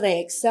wasn't that I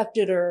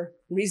accepted or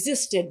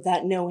resisted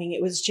that knowing.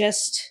 It was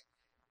just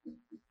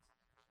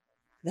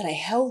that I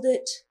held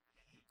it,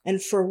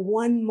 and for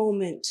one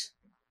moment,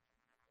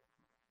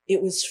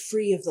 it was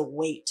free of the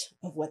weight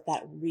of what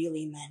that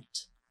really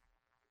meant.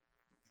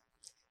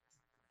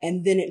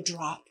 And then it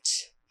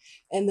dropped,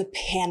 and the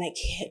panic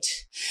hit,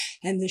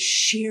 and the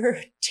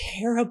sheer,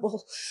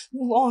 terrible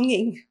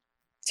longing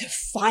to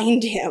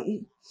find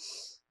him.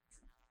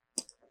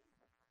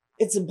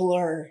 It's a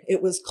blur. It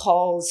was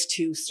calls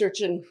to search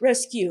and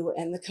rescue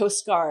and the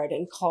Coast Guard,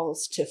 and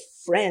calls to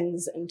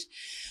friends, and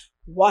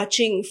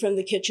watching from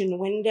the kitchen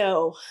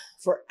window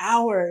for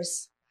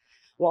hours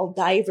while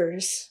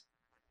divers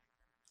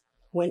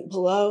went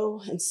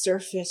below and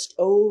surfaced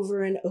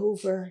over and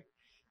over,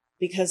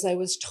 because I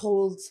was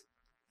told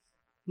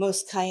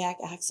most kayak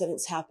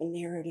accidents happen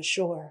nearer to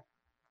shore.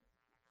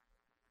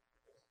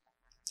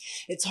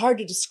 It's hard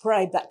to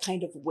describe that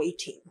kind of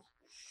waiting.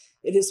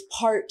 It is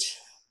part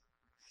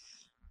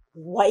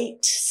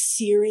white,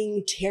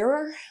 searing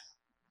terror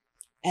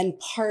and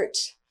part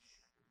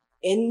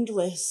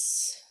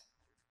endless,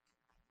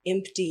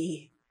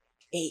 empty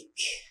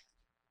ache.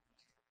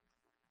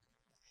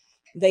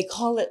 They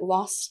call it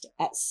lost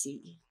at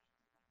sea.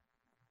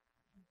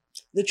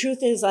 The truth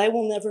is, I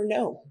will never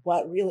know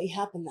what really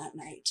happened that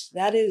night.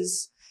 That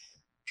is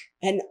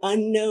an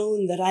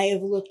unknown that I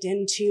have looked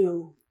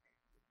into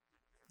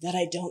that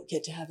I don't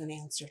get to have an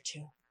answer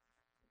to.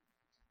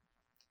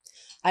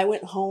 I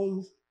went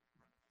home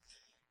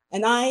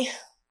and I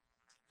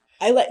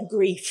let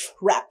grief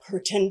wrap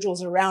her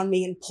tendrils around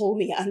me and pull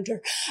me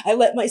under. I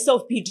let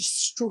myself be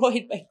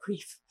destroyed by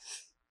grief.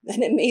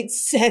 And it made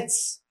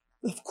sense.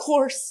 Of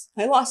course,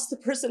 I lost the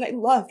person I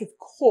loved. Of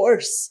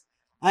course,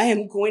 I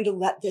am going to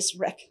let this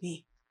wreck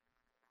me.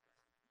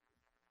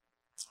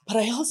 But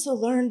I also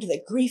learned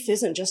that grief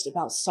isn't just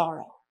about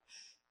sorrow.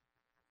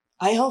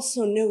 I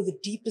also know the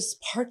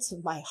deepest parts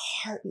of my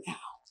heart now.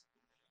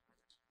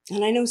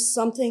 And I know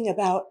something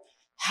about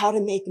how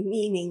to make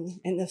meaning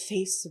in the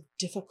face of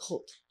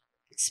difficult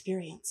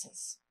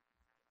experiences.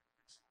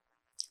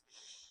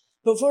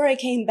 Before I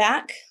came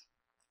back,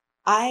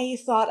 I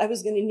thought I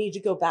was going to need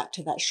to go back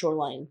to that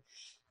shoreline,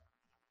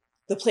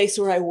 the place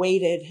where I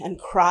waited and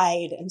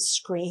cried and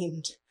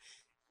screamed,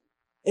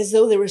 as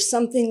though there was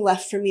something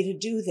left for me to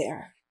do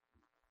there.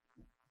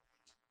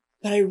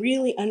 But I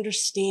really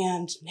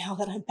understand now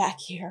that I'm back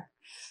here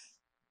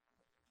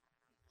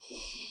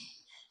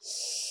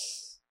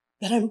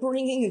that I'm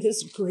bringing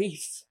this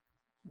grief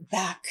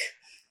back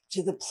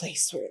to the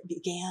place where it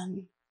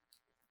began.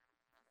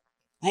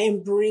 I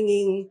am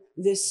bringing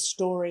this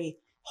story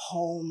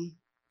home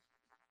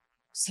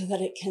so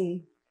that it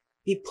can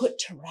be put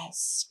to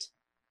rest.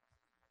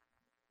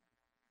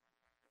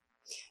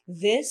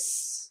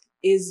 This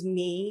is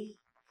me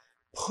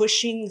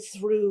pushing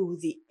through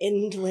the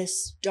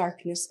endless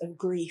darkness of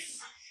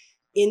grief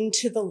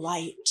into the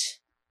light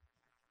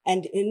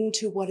and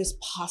into what is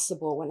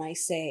possible when I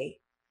say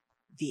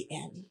the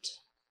end.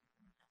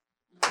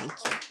 Thank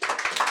you.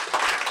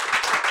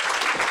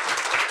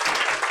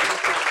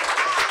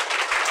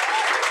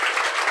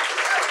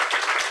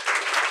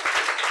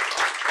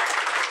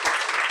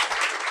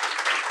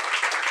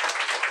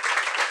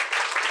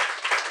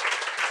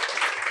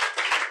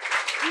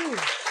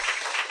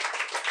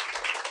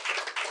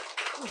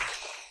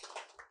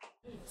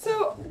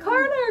 So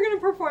Clara and I are going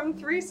to perform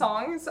 3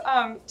 songs.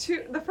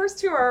 The first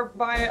 2 are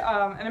by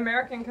an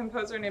American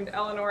composer named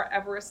Eleanor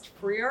Everest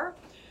Freer.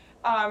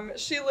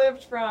 She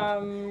lived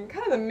from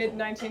kind of the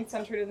mid-19th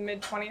century to the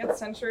mid-20th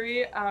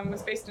century,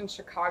 was based in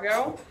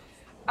Chicago,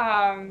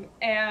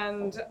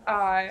 and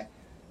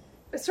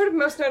sort of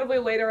most notably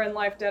later in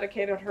life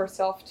dedicated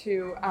herself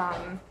to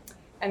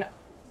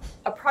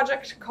a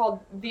project called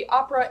the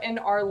Opera in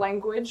Our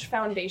Language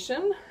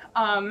Foundation,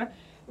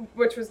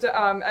 which was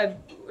a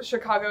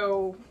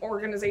Chicago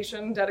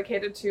organization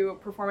dedicated to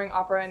performing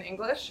opera in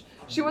English.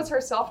 She was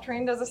herself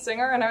trained as a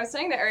singer, and I was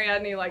saying to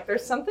Ariadne, like,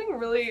 there's something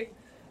really...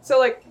 So,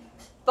 like,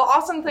 the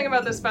awesome thing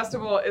about this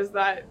festival is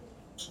that,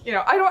 you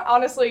know, I don't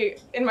honestly,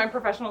 in my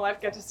professional life,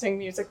 get to sing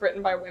music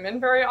written by women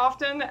very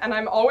often, and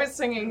I'm always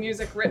singing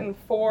music written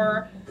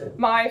for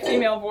my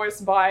female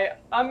voice by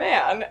a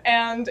man,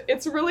 and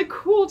it's really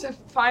cool to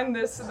find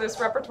this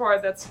repertoire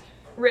that's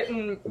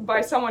written by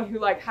someone who,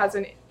 like, has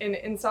an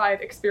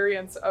inside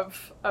experience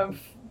of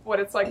what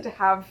it's like to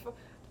have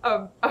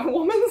a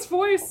woman's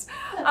voice.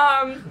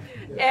 Yeah,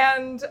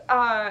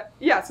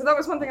 so that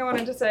was one thing I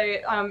wanted to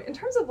say. In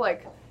terms of,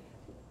 like,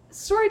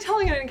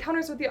 storytelling and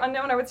encounters with the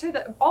unknown, I would say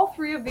that all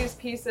 3 of these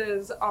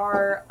pieces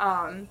are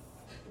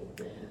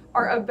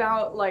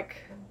about, like,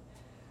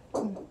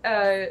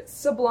 a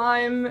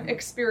sublime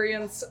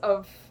experience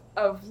of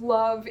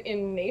love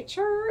in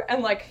nature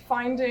and, like,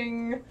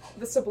 finding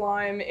the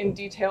sublime in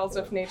details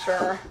of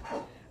nature.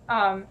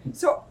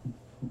 So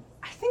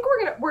I think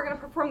we're gonna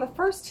perform the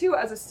first 2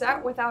 as a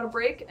set without a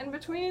break in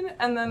between,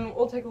 and then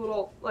we'll take a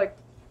little, like,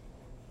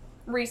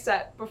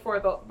 reset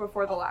before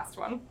the last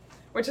one,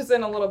 which is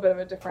in a little bit of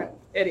a different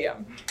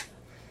idiom.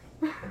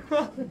 A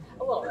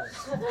little bit.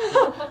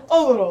 a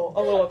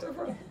little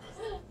different.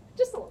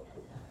 Just a little.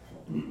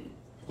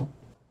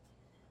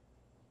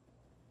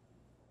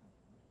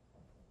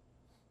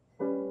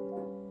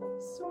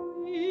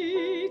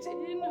 Sweet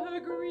in her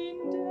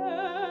green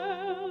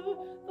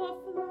dell, the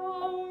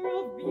flower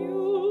of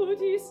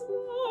beauty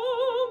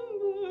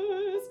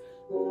slumbers,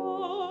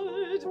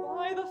 lulled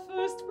by the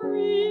first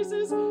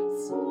breezes, sighing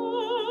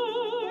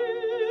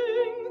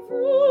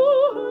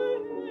through her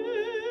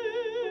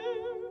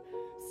hair,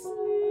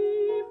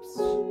 sleeps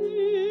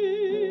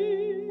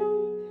she,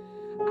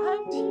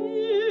 and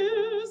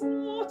hears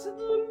not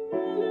the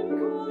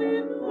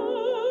melancholy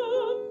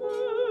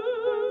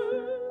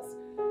numbers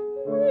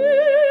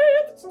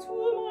breathed to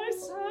my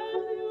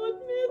sad lute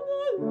mid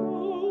the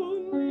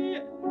lonely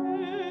air.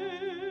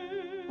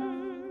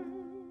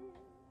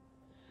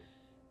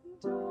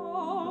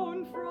 Down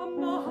from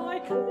the high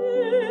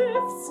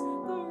cliffs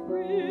the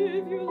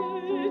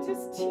rivulet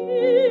is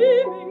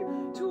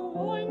teeming to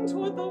wind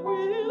toward the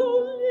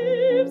willow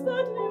leaves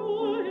that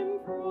lure him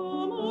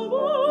from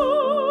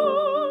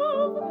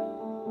above.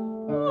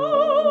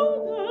 Oh,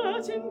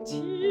 that in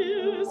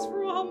tears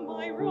from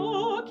my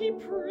rocky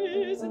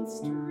prison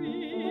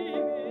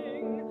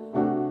streaming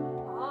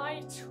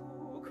I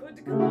too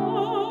could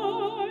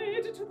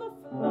glide to the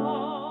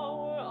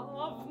flower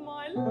of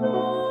my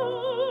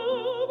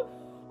love.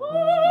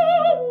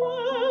 Oh,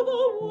 where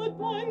the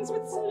woodbines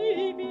with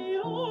sleepy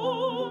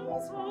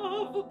arms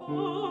have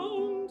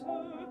bound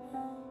her,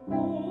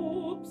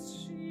 opes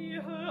she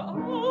her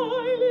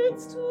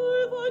eyelids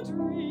to the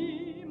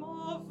dream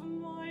of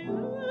my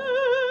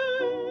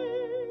lay,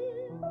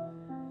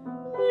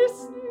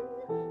 listening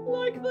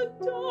like the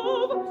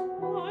dove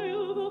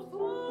while the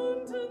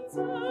fountains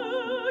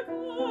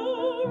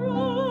echo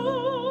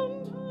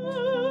round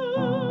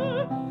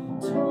her,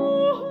 to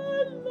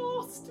her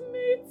lost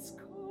mate's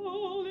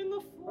call in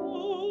the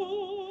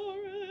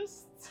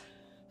forests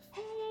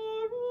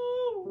far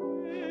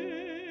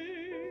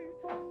away.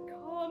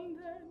 Come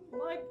then,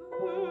 my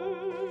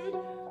bird,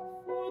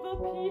 for the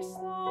peace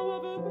thou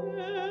ever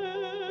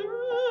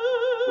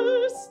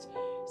bearest,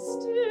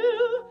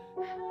 still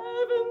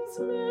heaven's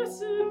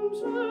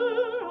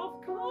messenger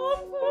of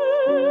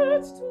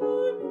comfort to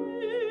me.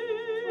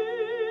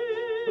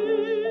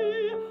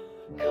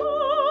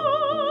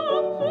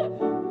 Come,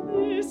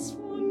 this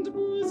fond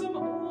bosom,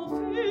 all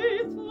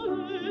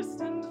faithfulest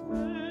and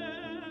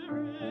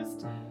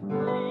fairest,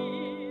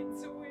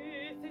 leads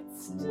with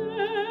its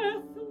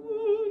death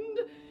wound,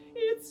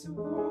 its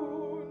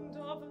wound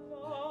of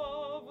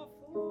love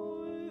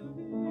for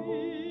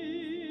thee.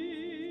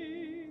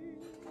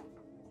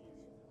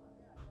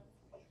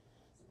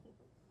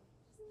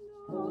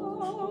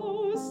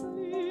 Now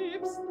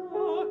sleeps the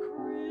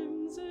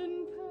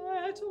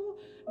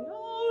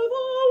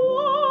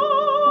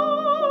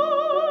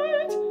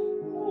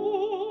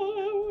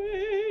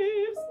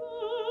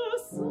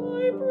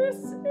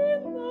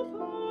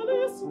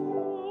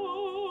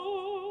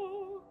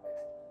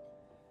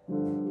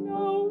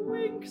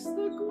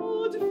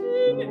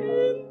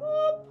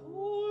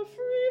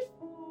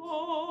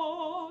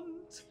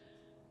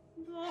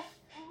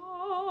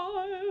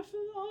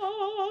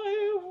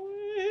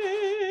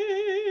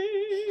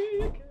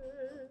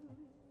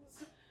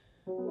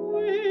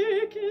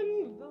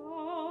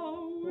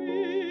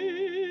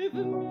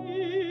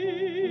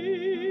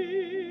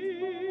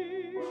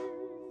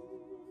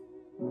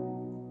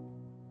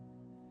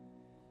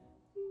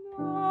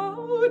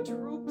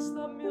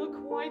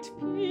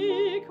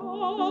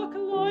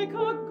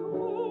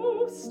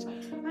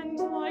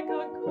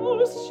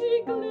as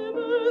she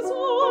glimmers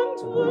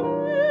onto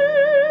me.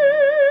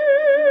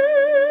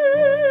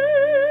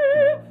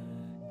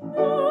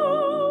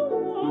 Now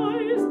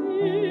lies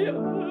the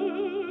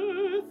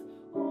earth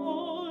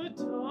all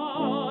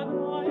done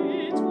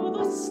to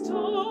the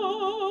stars,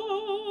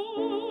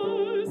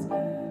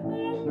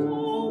 and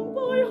all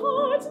thy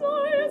heart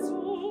lies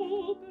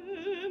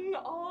open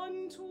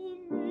unto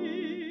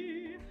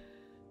me.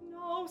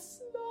 Now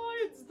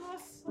slides the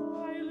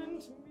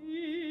silent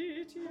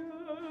meteor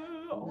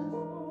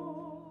on,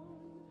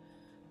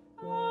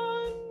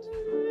 and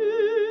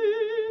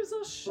leaves a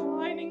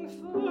shining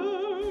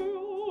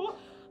furrow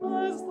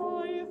as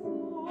thy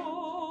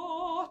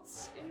thoughts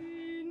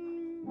in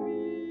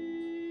me.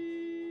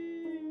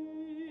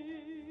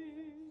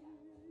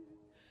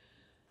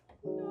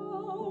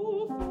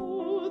 Now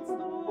folds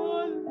the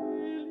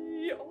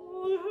lily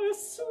all her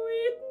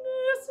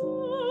sweetness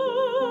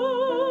up,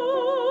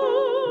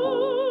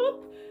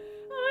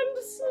 and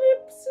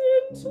slips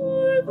into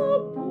the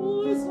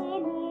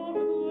bosom of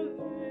the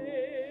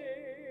lake.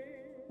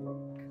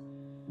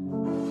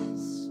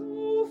 So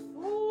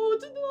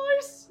fold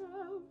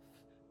thyself,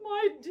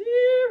 my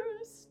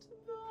dearest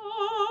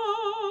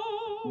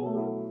thou,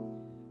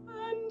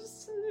 and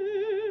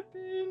slip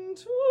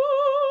into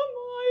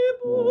my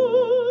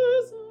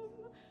bosom,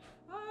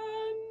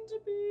 and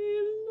be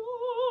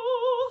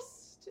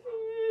lost in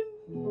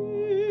me.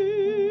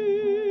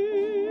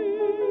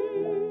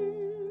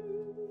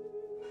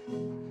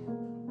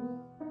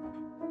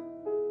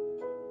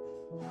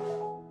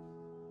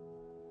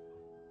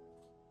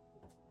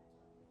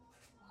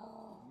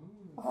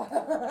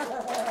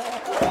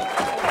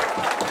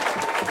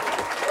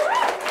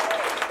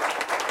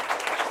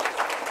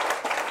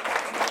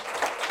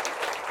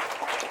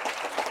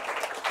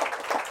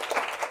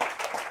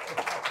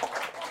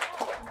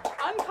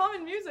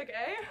 Uncommon music,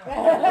 eh?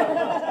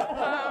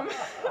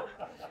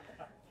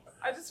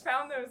 I just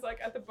found those like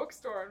at the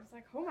bookstore. I was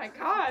like, oh my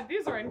god,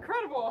 these are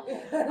incredible.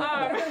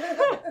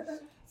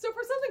 So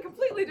for something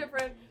completely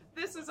different,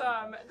 this is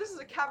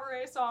a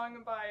cabaret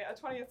song by a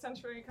 20th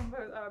century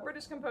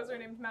British composer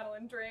named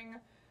Madeline Dring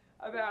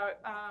about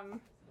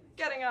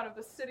getting out of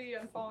the city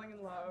and falling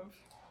in love.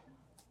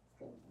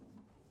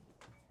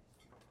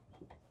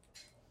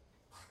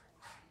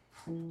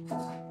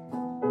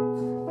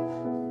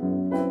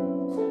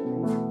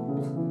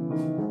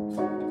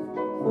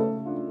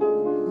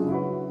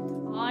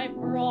 I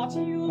brought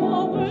you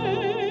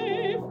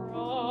away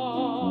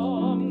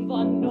from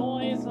the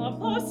noise of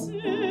the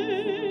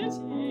city,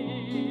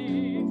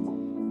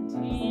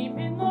 deep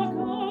in the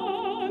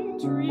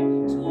country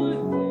to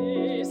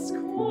this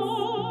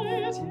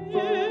quiet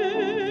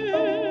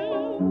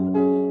hill.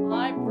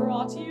 I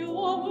brought you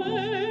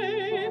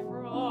away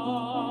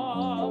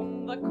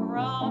from the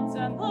crowds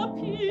and the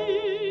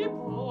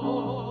people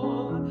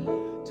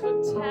to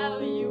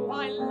tell you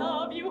I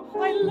love you,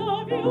 I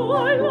love you,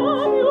 I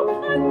love you,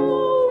 and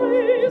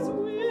always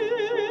will.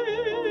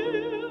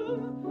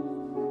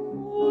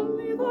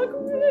 Only the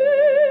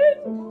green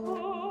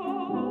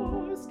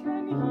boughs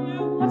can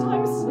hear what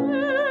I'm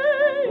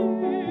saying.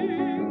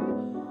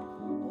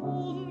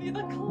 Only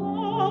the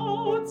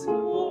clouds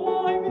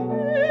know I'm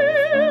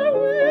here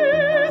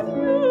with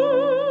you.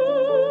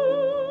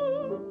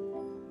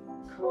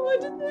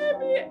 Could there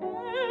be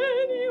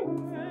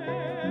anywhere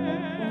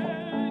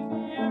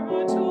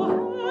nearer to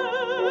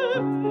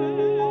heaven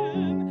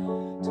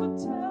to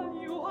tell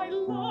you I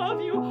love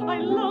you, I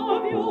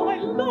love you, I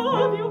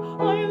love you,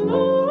 I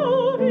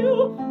love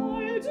you,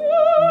 I do.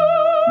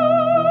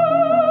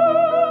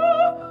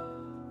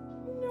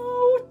 No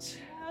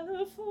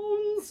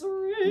telephones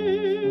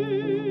ringing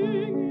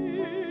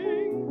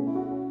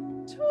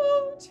to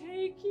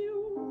take you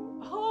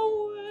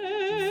away.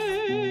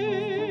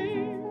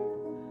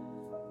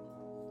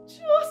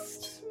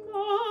 Just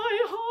my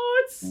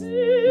heart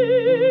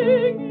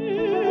singing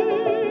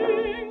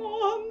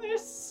on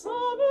this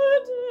summer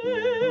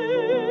day.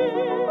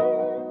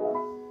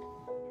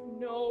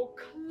 No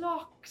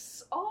clocks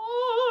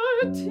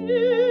are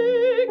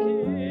ticking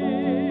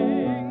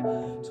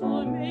to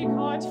make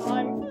our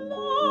time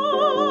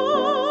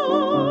fly.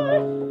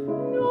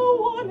 No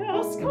one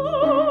else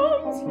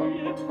comes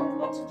here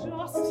but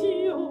just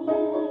you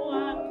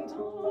and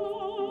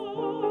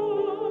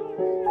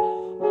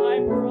I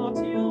brought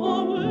you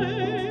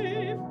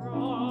away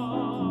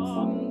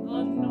from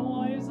the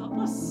noise of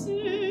the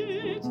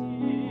city,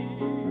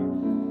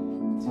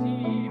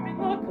 deep in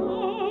the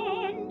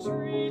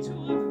country to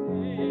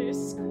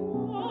this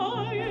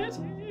quiet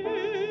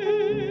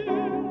hill.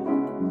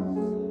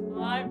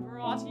 I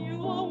brought you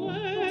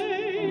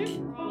away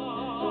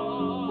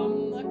from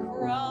the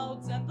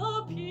crowds and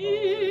the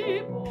people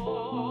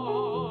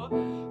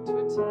to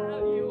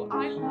tell you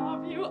I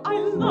love you, I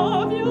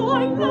love you,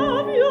 I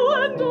love you,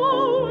 and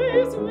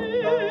always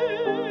will.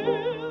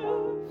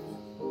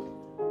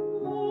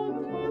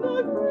 Only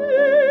the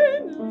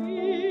green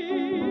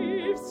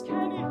leaves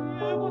can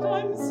hear what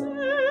I'm saying.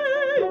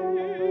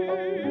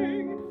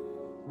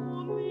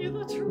 Only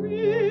the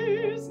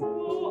trees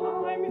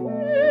know I'm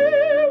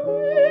here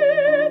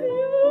with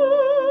you.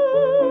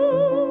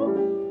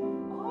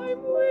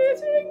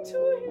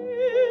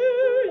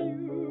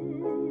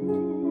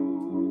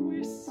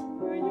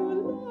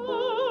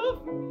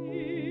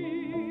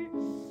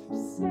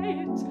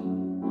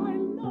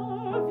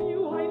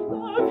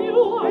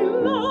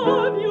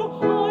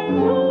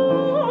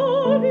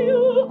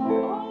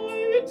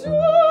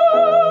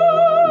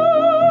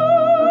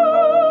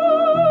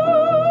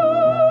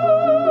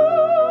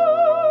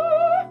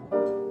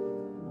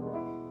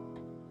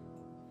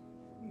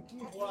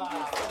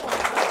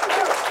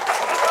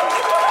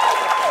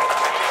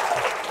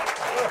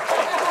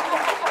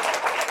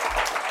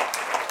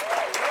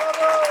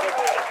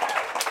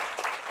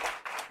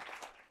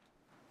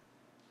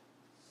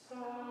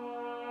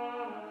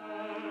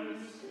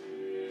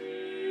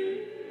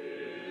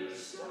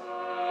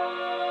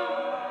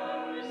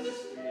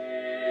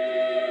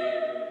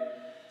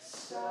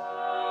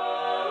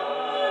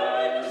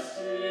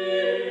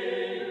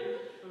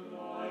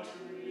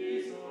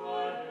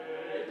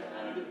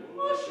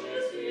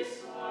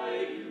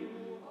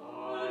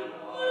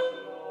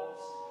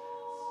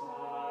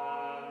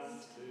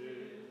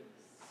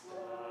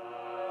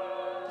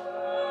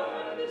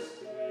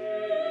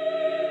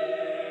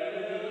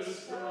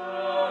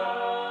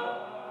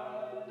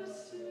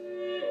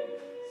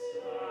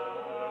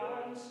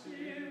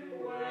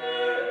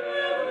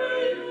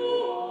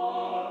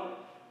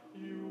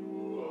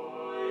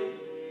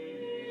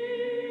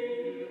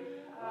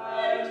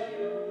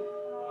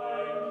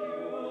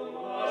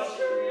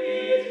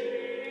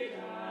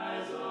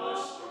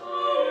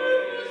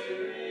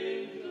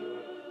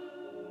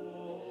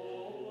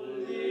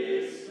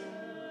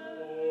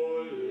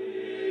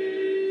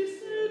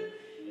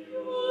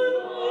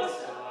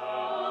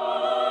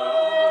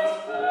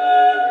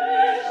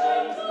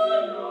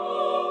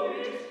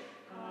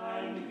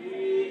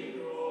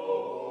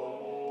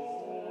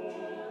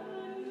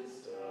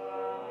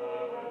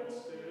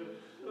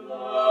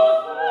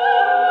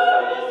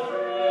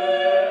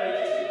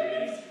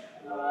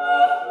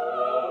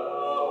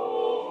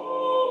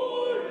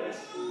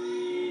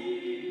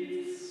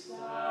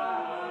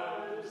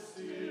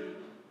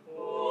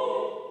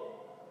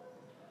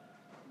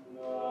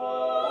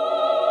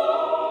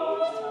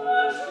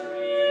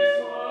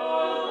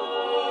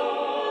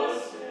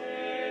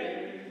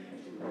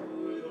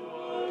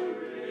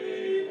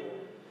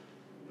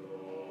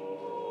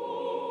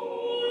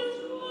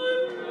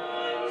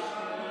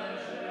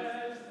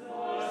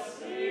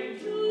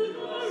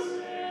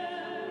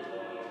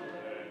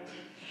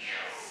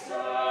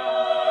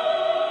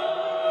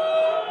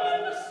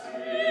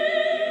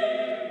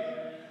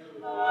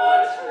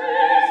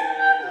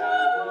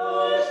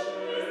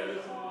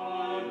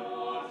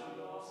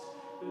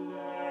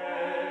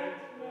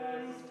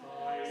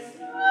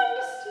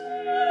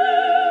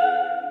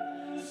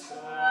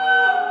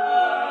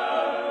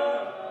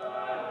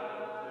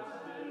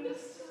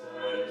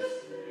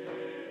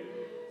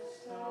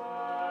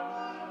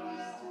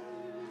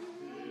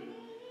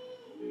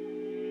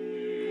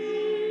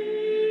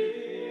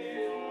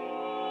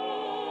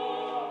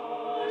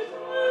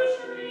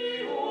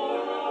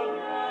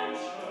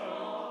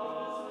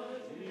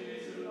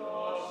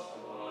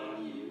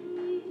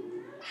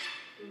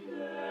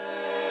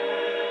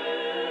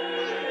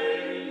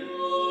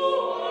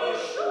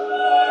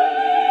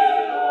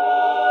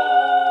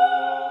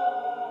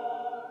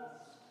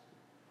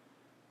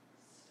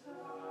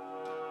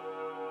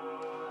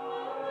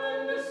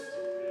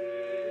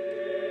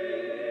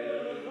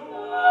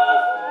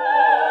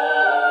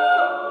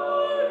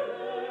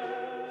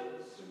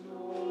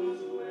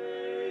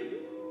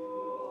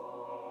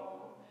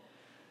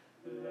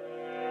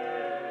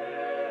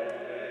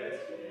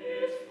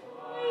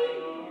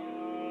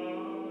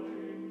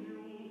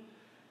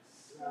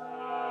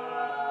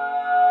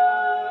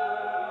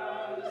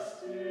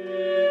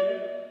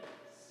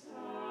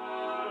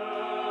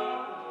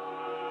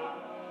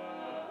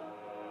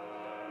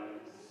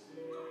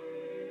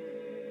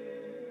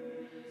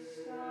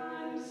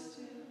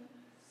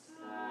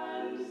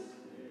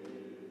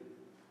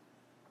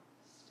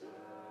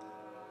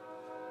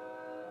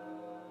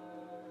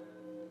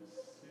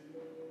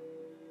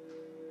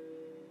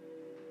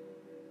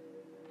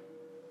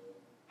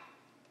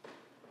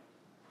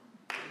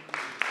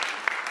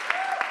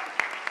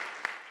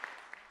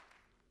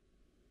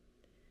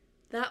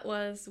 that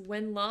was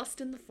When Lost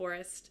in the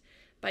Forest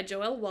by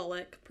Joel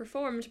Wallach,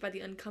 performed by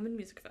the Uncommon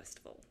Music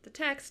Festival. The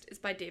text is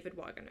by David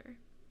Wagner.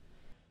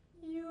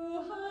 You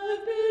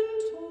have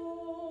been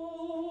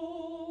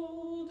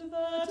told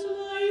that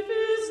life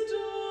is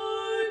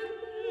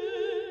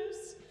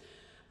darkness,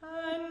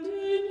 and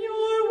in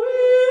your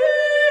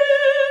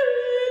weariness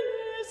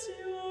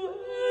you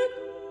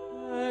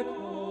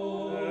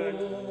echo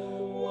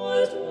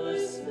what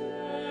was said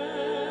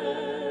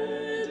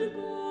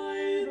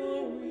by the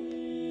wind.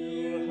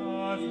 You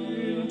have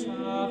been told.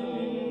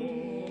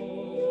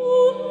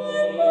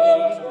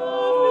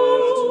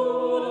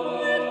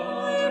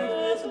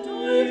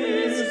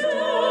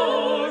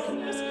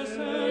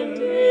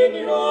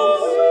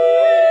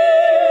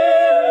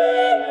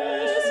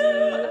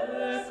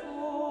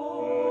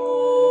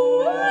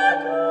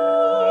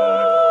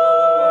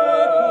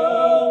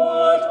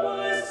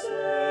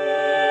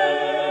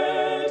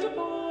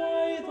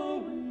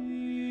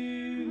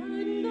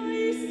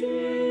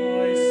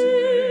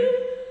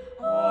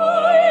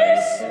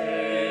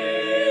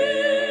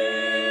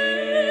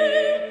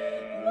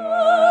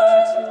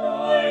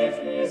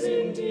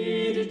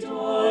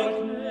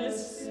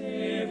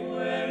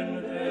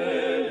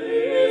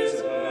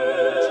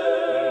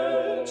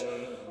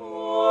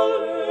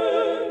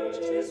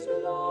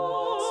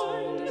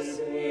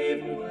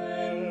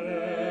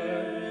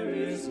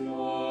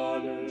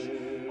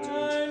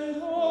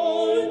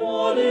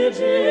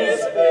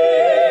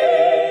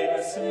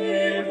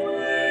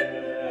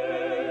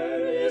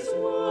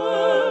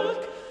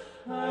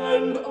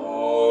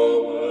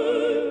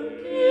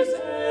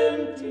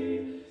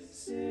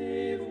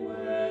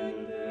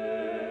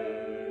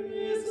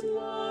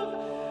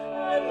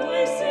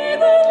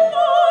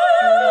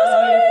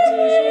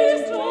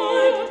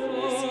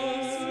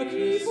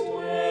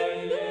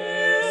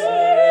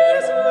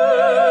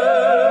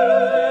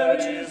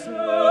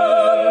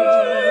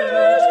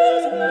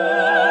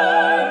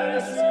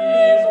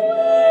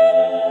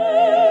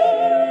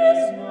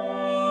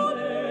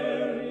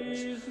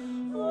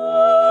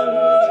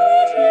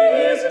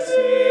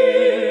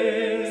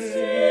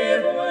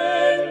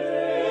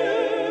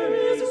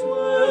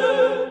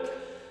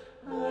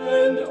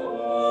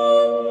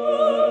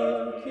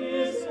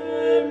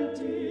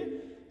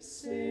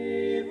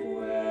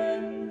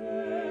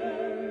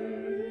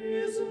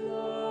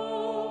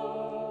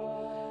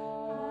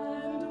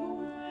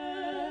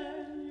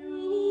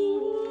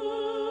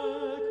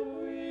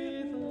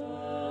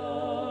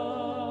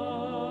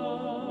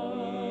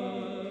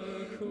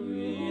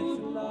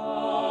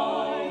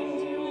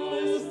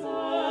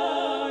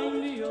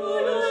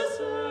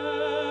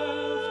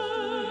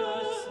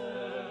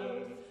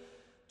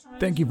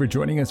 Thank you for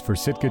joining us for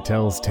Sitka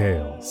Tells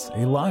Tales,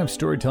 a live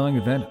storytelling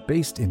event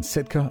based in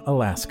Sitka,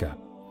 Alaska.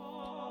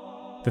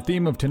 The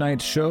theme of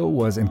tonight's show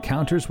was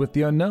Encounters with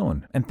the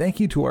Unknown, and thank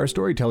you to our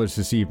storytellers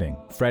this evening,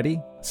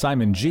 Freddie,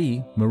 Simon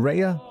G.,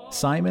 Maria,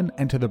 Simon,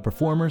 and to the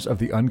performers of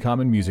the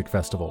Uncommon Music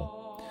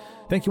Festival.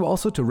 Thank you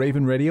also to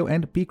Raven Radio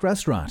and Beak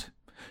Restaurant.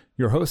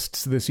 Your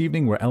hosts this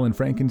evening were Ellen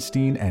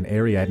Frankenstein and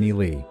Ariadne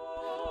Lee.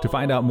 To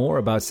find out more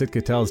about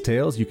Sitka Tells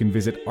Tales, you can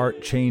visit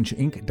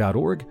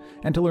artchangeinc.org,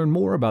 and to learn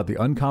more about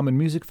the Uncommon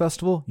Music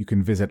Festival, you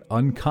can visit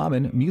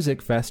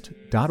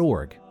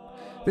uncommonmusicfest.org.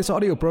 This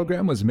audio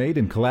program was made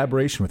in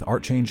collaboration with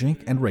Art Change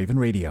Inc. and Raven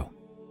Radio.